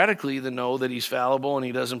theoretically, to know that he's fallible and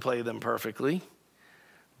he doesn't play them perfectly.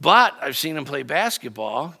 But I've seen him play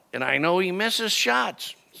basketball, and I know he misses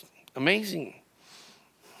shots. Amazing.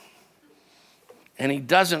 And he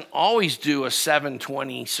doesn't always do a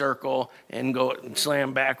 720 circle and go and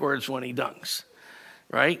slam backwards when he dunks,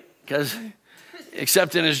 right? Because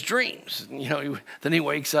except in his dreams, then he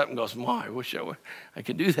wakes up and goes, "My, I wish I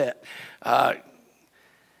could do that,"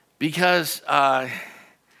 because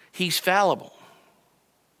he's fallible,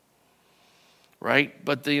 right?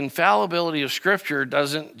 But the infallibility of Scripture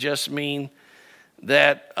doesn't just mean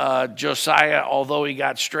that Josiah, although he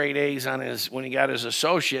got straight A's when he got his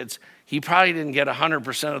associates, he probably didn't get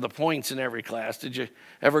 100% of the points in every class. Did you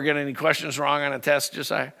ever get any questions wrong on a test,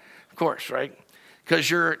 Josiah? Of course, right? Because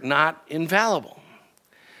you're not infallible.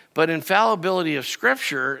 But infallibility of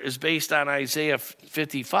Scripture is based on Isaiah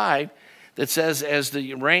 55 that says, as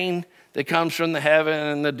the rain that comes from the heaven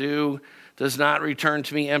and the dew does not return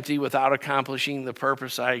to me empty without accomplishing the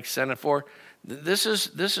purpose I sent it for. This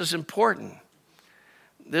is important.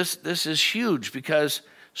 This is huge because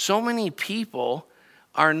so many people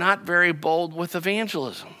are not very bold with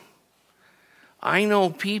evangelism. I know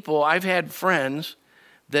people, I've had friends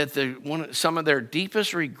that some of their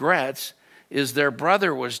deepest regrets is their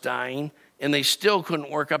brother was dying and they still couldn't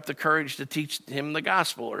work up the courage to teach him the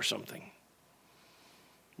gospel or something.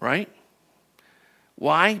 Right?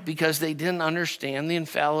 Why? Because they didn't understand the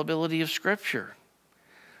infallibility of Scripture.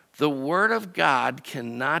 The Word of God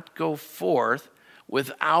cannot go forth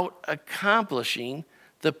without accomplishing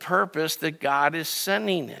the purpose that God is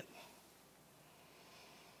sending it.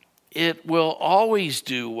 It will always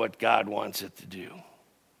do what God wants it to do.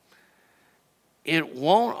 It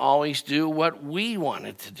won't always do what we want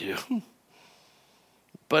it to do.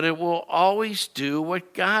 But it will always do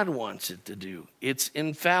what God wants it to do. It's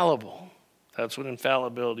infallible. That's what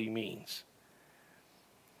infallibility means.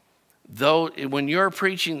 Though when you're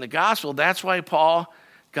preaching the gospel, that's why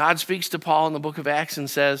God speaks to Paul in the book of Acts and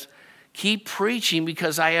says, keep preaching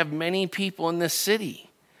because I have many people in this city.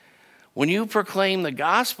 When you proclaim the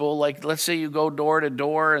gospel, like let's say you go door to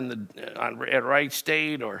door at Wright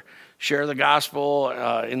State, or share the gospel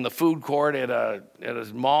in the food court at a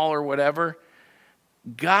mall or whatever,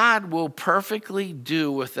 God will perfectly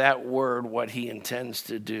do with that word what he intends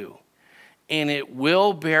to do, and it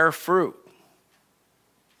will bear fruit.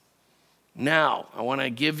 Now, I want to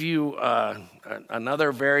give you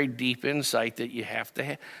another very deep insight that you have to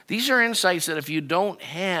have. These are insights that if you don't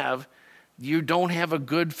have a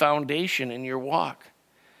good foundation in your walk.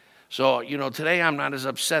 So, today I'm not as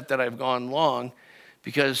upset that I've gone long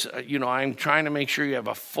because, I'm trying to make sure you have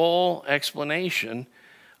a full explanation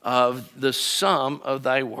of the sum of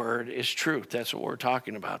thy word is truth. That's what we're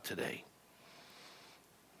talking about today.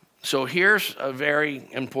 So here's a very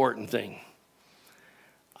important thing.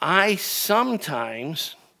 I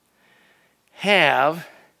sometimes have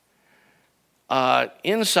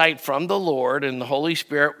insight from the Lord and the Holy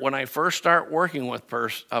Spirit when I first start working with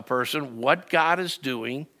a person, what God is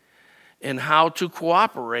doing and how to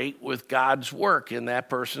cooperate with God's work in that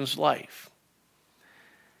person's life.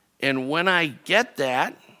 And when I get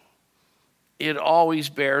that, it always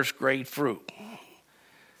bears great fruit.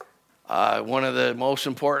 One of the most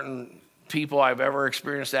important people I've ever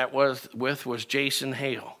experienced that with was Jason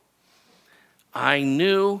Hale. I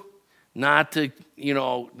knew not to,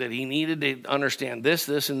 that he needed to understand this,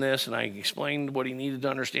 and this, and I explained what he needed to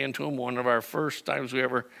understand to him one of our first times we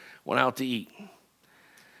ever went out to eat.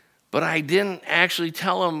 But I didn't actually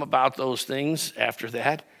tell him about those things after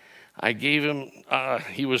that. I gave him,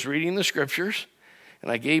 he was reading the scriptures, and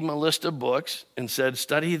I gave him a list of books and said,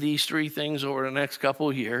 study these 3 things over the next couple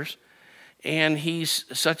of years. And he's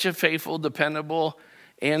such a faithful, dependable,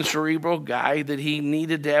 and cerebral guy that he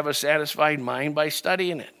needed to have a satisfied mind by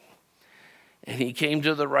studying it. And he came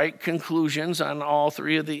to the right conclusions on all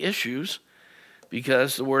 3 of the issues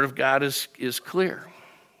because the Word of God is clear.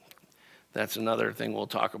 That's another thing we'll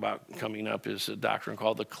talk about coming up, is a doctrine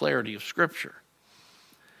called the clarity of Scripture.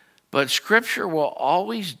 But Scripture will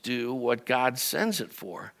always do what God sends it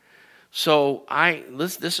for. So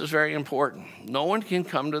this is very important. No one can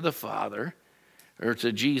come to the Father, or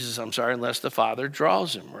to Jesus, unless the Father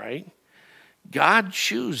draws him, right? God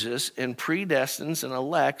chooses and predestines and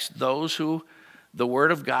elects those who the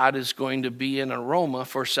Word of God is going to be an aroma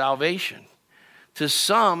for salvation. To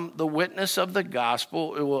some, the witness of the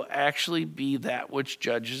gospel, it will actually be that which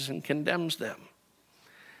judges and condemns them.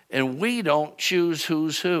 And we don't choose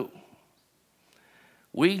who's who.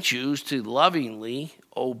 We choose to lovingly,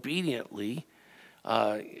 obediently,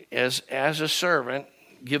 as a servant,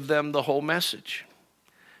 give them the whole message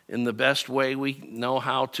in the best way we know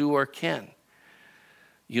how to or can.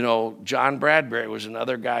 John Bradbury was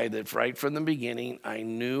another guy that right from the beginning, I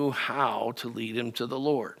knew how to lead him to the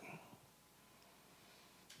Lord.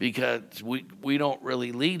 Because we don't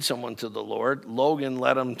really lead someone to the Lord. Logan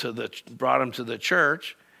brought him to the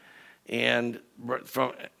church. And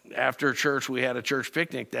after church, we had a church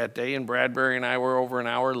picnic that day, and Bradbury and I were over an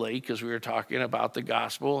hour late because we were talking about the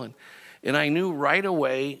gospel. And I knew right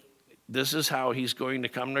away, this is how he's going to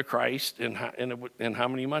come to Christ and how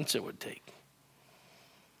many months it would take.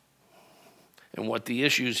 And what the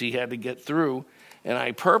issues he had to get through. And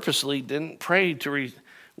I purposely didn't pray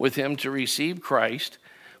with him to receive Christ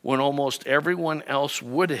when almost everyone else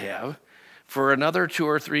would have, for another 2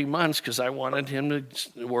 or 3 months, because I wanted him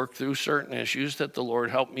to work through certain issues that the Lord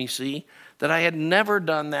helped me see that I had never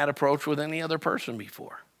done that approach with any other person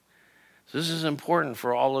before. So this is important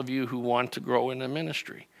for all of you who want to grow in the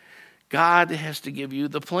ministry. God has to give you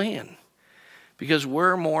the plan, because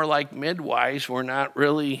we're more like midwives. We're not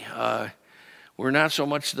really, we're not so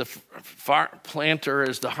much the planter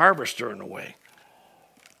as the harvester in a way.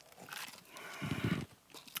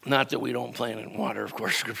 Not that we don't plant in water, of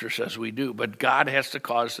course, Scripture says we do, but God has to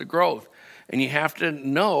cause the growth. And you have to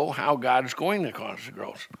know how God's going to cause the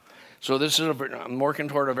growth. So I'm working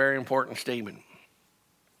toward a very important statement.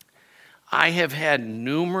 I have had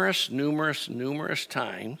numerous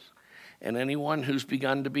times, and anyone who's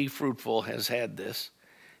begun to be fruitful has had this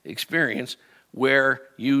experience, where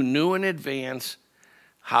you knew in advance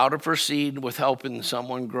how to proceed with helping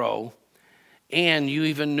someone grow, and you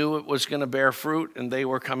even knew it was going to bear fruit and they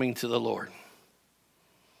were coming to the Lord.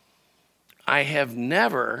 I have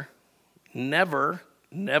never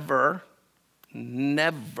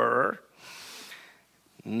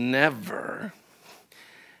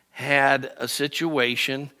had a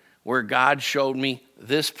situation where God showed me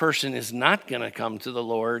this person is not going to come to the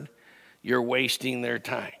Lord. You're wasting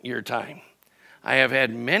your time. I have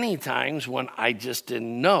had many times when I just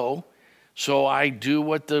didn't know. So I do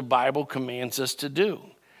what the Bible commands us to do.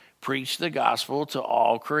 Preach the gospel to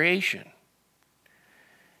all creation.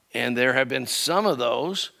 And there have been some of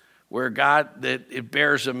those where that it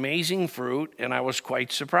bears amazing fruit, and I was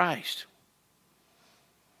quite surprised.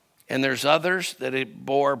 And there's others that it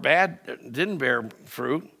didn't bear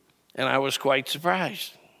fruit, and I was quite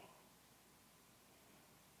surprised.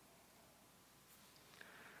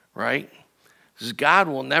 Right? Because God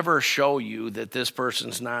will never show you that this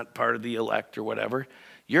person's not part of the elect or whatever.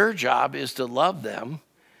 Your job is to love them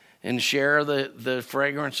and share the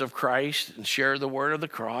fragrance of Christ and share the word of the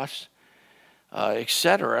cross,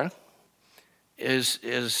 etc., is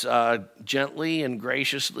gently and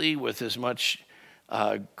graciously with as much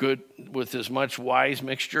wise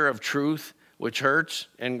mixture of truth, which hurts,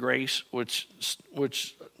 and grace, which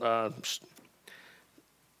I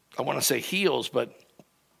want to say heals, but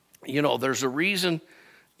there's a reason.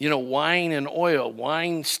 Wine and oil.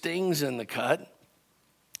 Wine stings in the cut,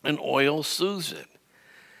 and oil soothes it.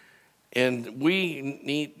 And we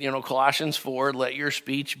need, Colossians 4, let your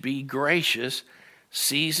speech be gracious,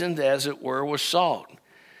 seasoned as it were with salt.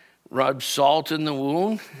 Rub salt in the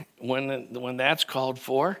wound when that's called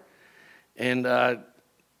for, and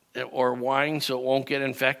or wine so it won't get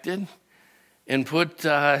infected, and put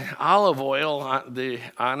olive oil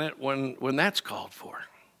on it when that's called for.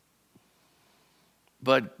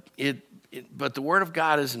 But the Word of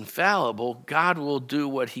God is infallible. God will do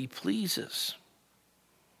what He pleases.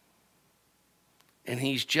 And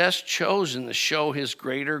He's just chosen to show His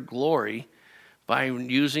greater glory by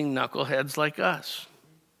using knuckleheads like us.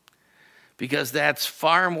 Because that's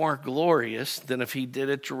far more glorious than if He did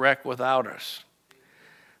it direct without us.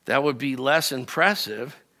 That would be less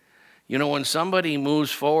impressive. When somebody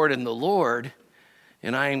moves forward in the Lord,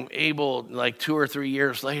 and I'm able, like 2 or 3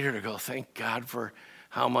 years later, to go, thank God for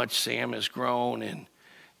how much Sam has grown.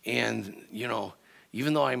 And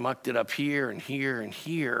even though I mucked it up here and here and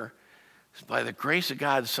here, by the grace of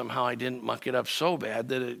God, somehow I didn't muck it up so bad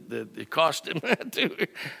that it cost him to,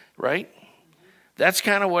 right? That's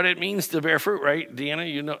kind of what it means to bear fruit, right?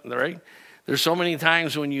 Deanna, right? There's so many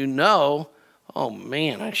times when oh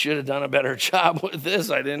man, I should have done a better job with this.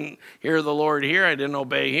 I didn't hear the Lord here. I didn't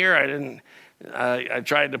obey here. I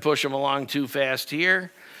tried to push him along too fast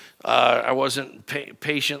here. I wasn't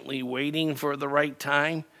patiently waiting for the right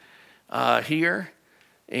time here.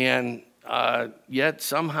 And yet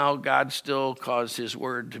somehow God still caused His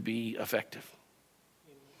word to be effective.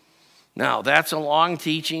 Now, that's a long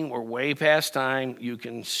teaching. We're way past time. You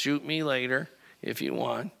can shoot me later if you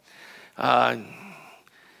want. But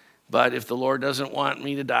if the Lord doesn't want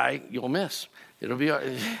me to die, you'll miss. It'll be,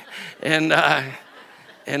 and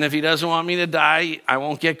if He doesn't want me to die, I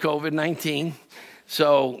won't get COVID-19.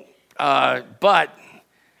 So, but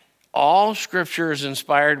all Scripture is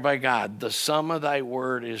inspired by God. The sum of Thy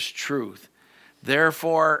word is truth.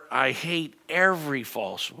 Therefore, I hate every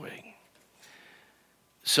false way.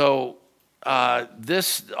 So,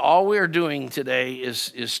 all we're doing today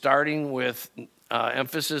is starting with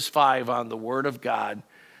emphasis 5 on the Word of God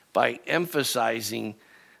by emphasizing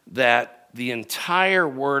that the entire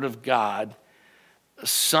Word of God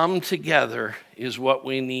summed together is what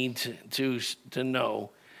we need to know.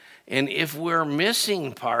 And if we're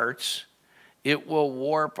missing parts, it will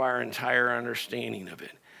warp our entire understanding of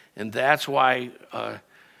it. And that's why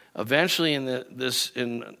eventually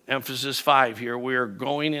in emphasis 5 here, we are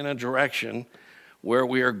going in a direction where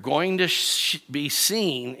we are going to be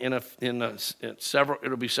seen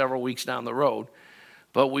it'll be several weeks down the road,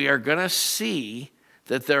 but we are going to see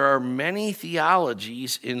that there are many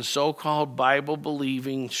theologies in so-called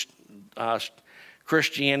Bible-believing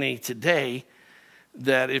Christianity today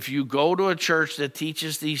that if you go to a church that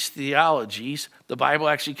teaches these theologies, the Bible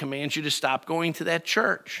actually commands you to stop going to that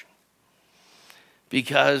church.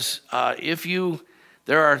 Because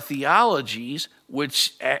there are theologies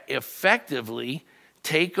which effectively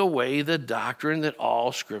take away the doctrine that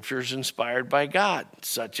all Scripture is inspired by God,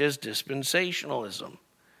 such as dispensationalism.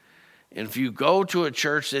 And if you go to a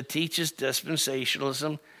church that teaches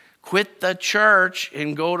dispensationalism, quit the church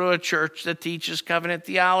and go to a church that teaches covenant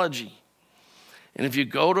theology. And if you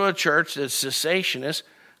go to a church that's cessationist,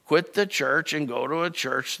 quit the church and go to a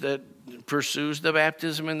church that pursues the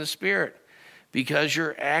baptism in the Spirit. Because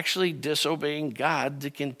you're actually disobeying God to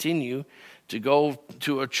continue to go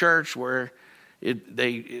to a church where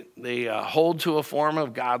they hold to a form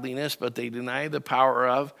of godliness, but they deny the power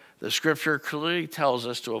of. The Scripture clearly tells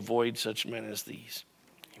us to avoid such men as these.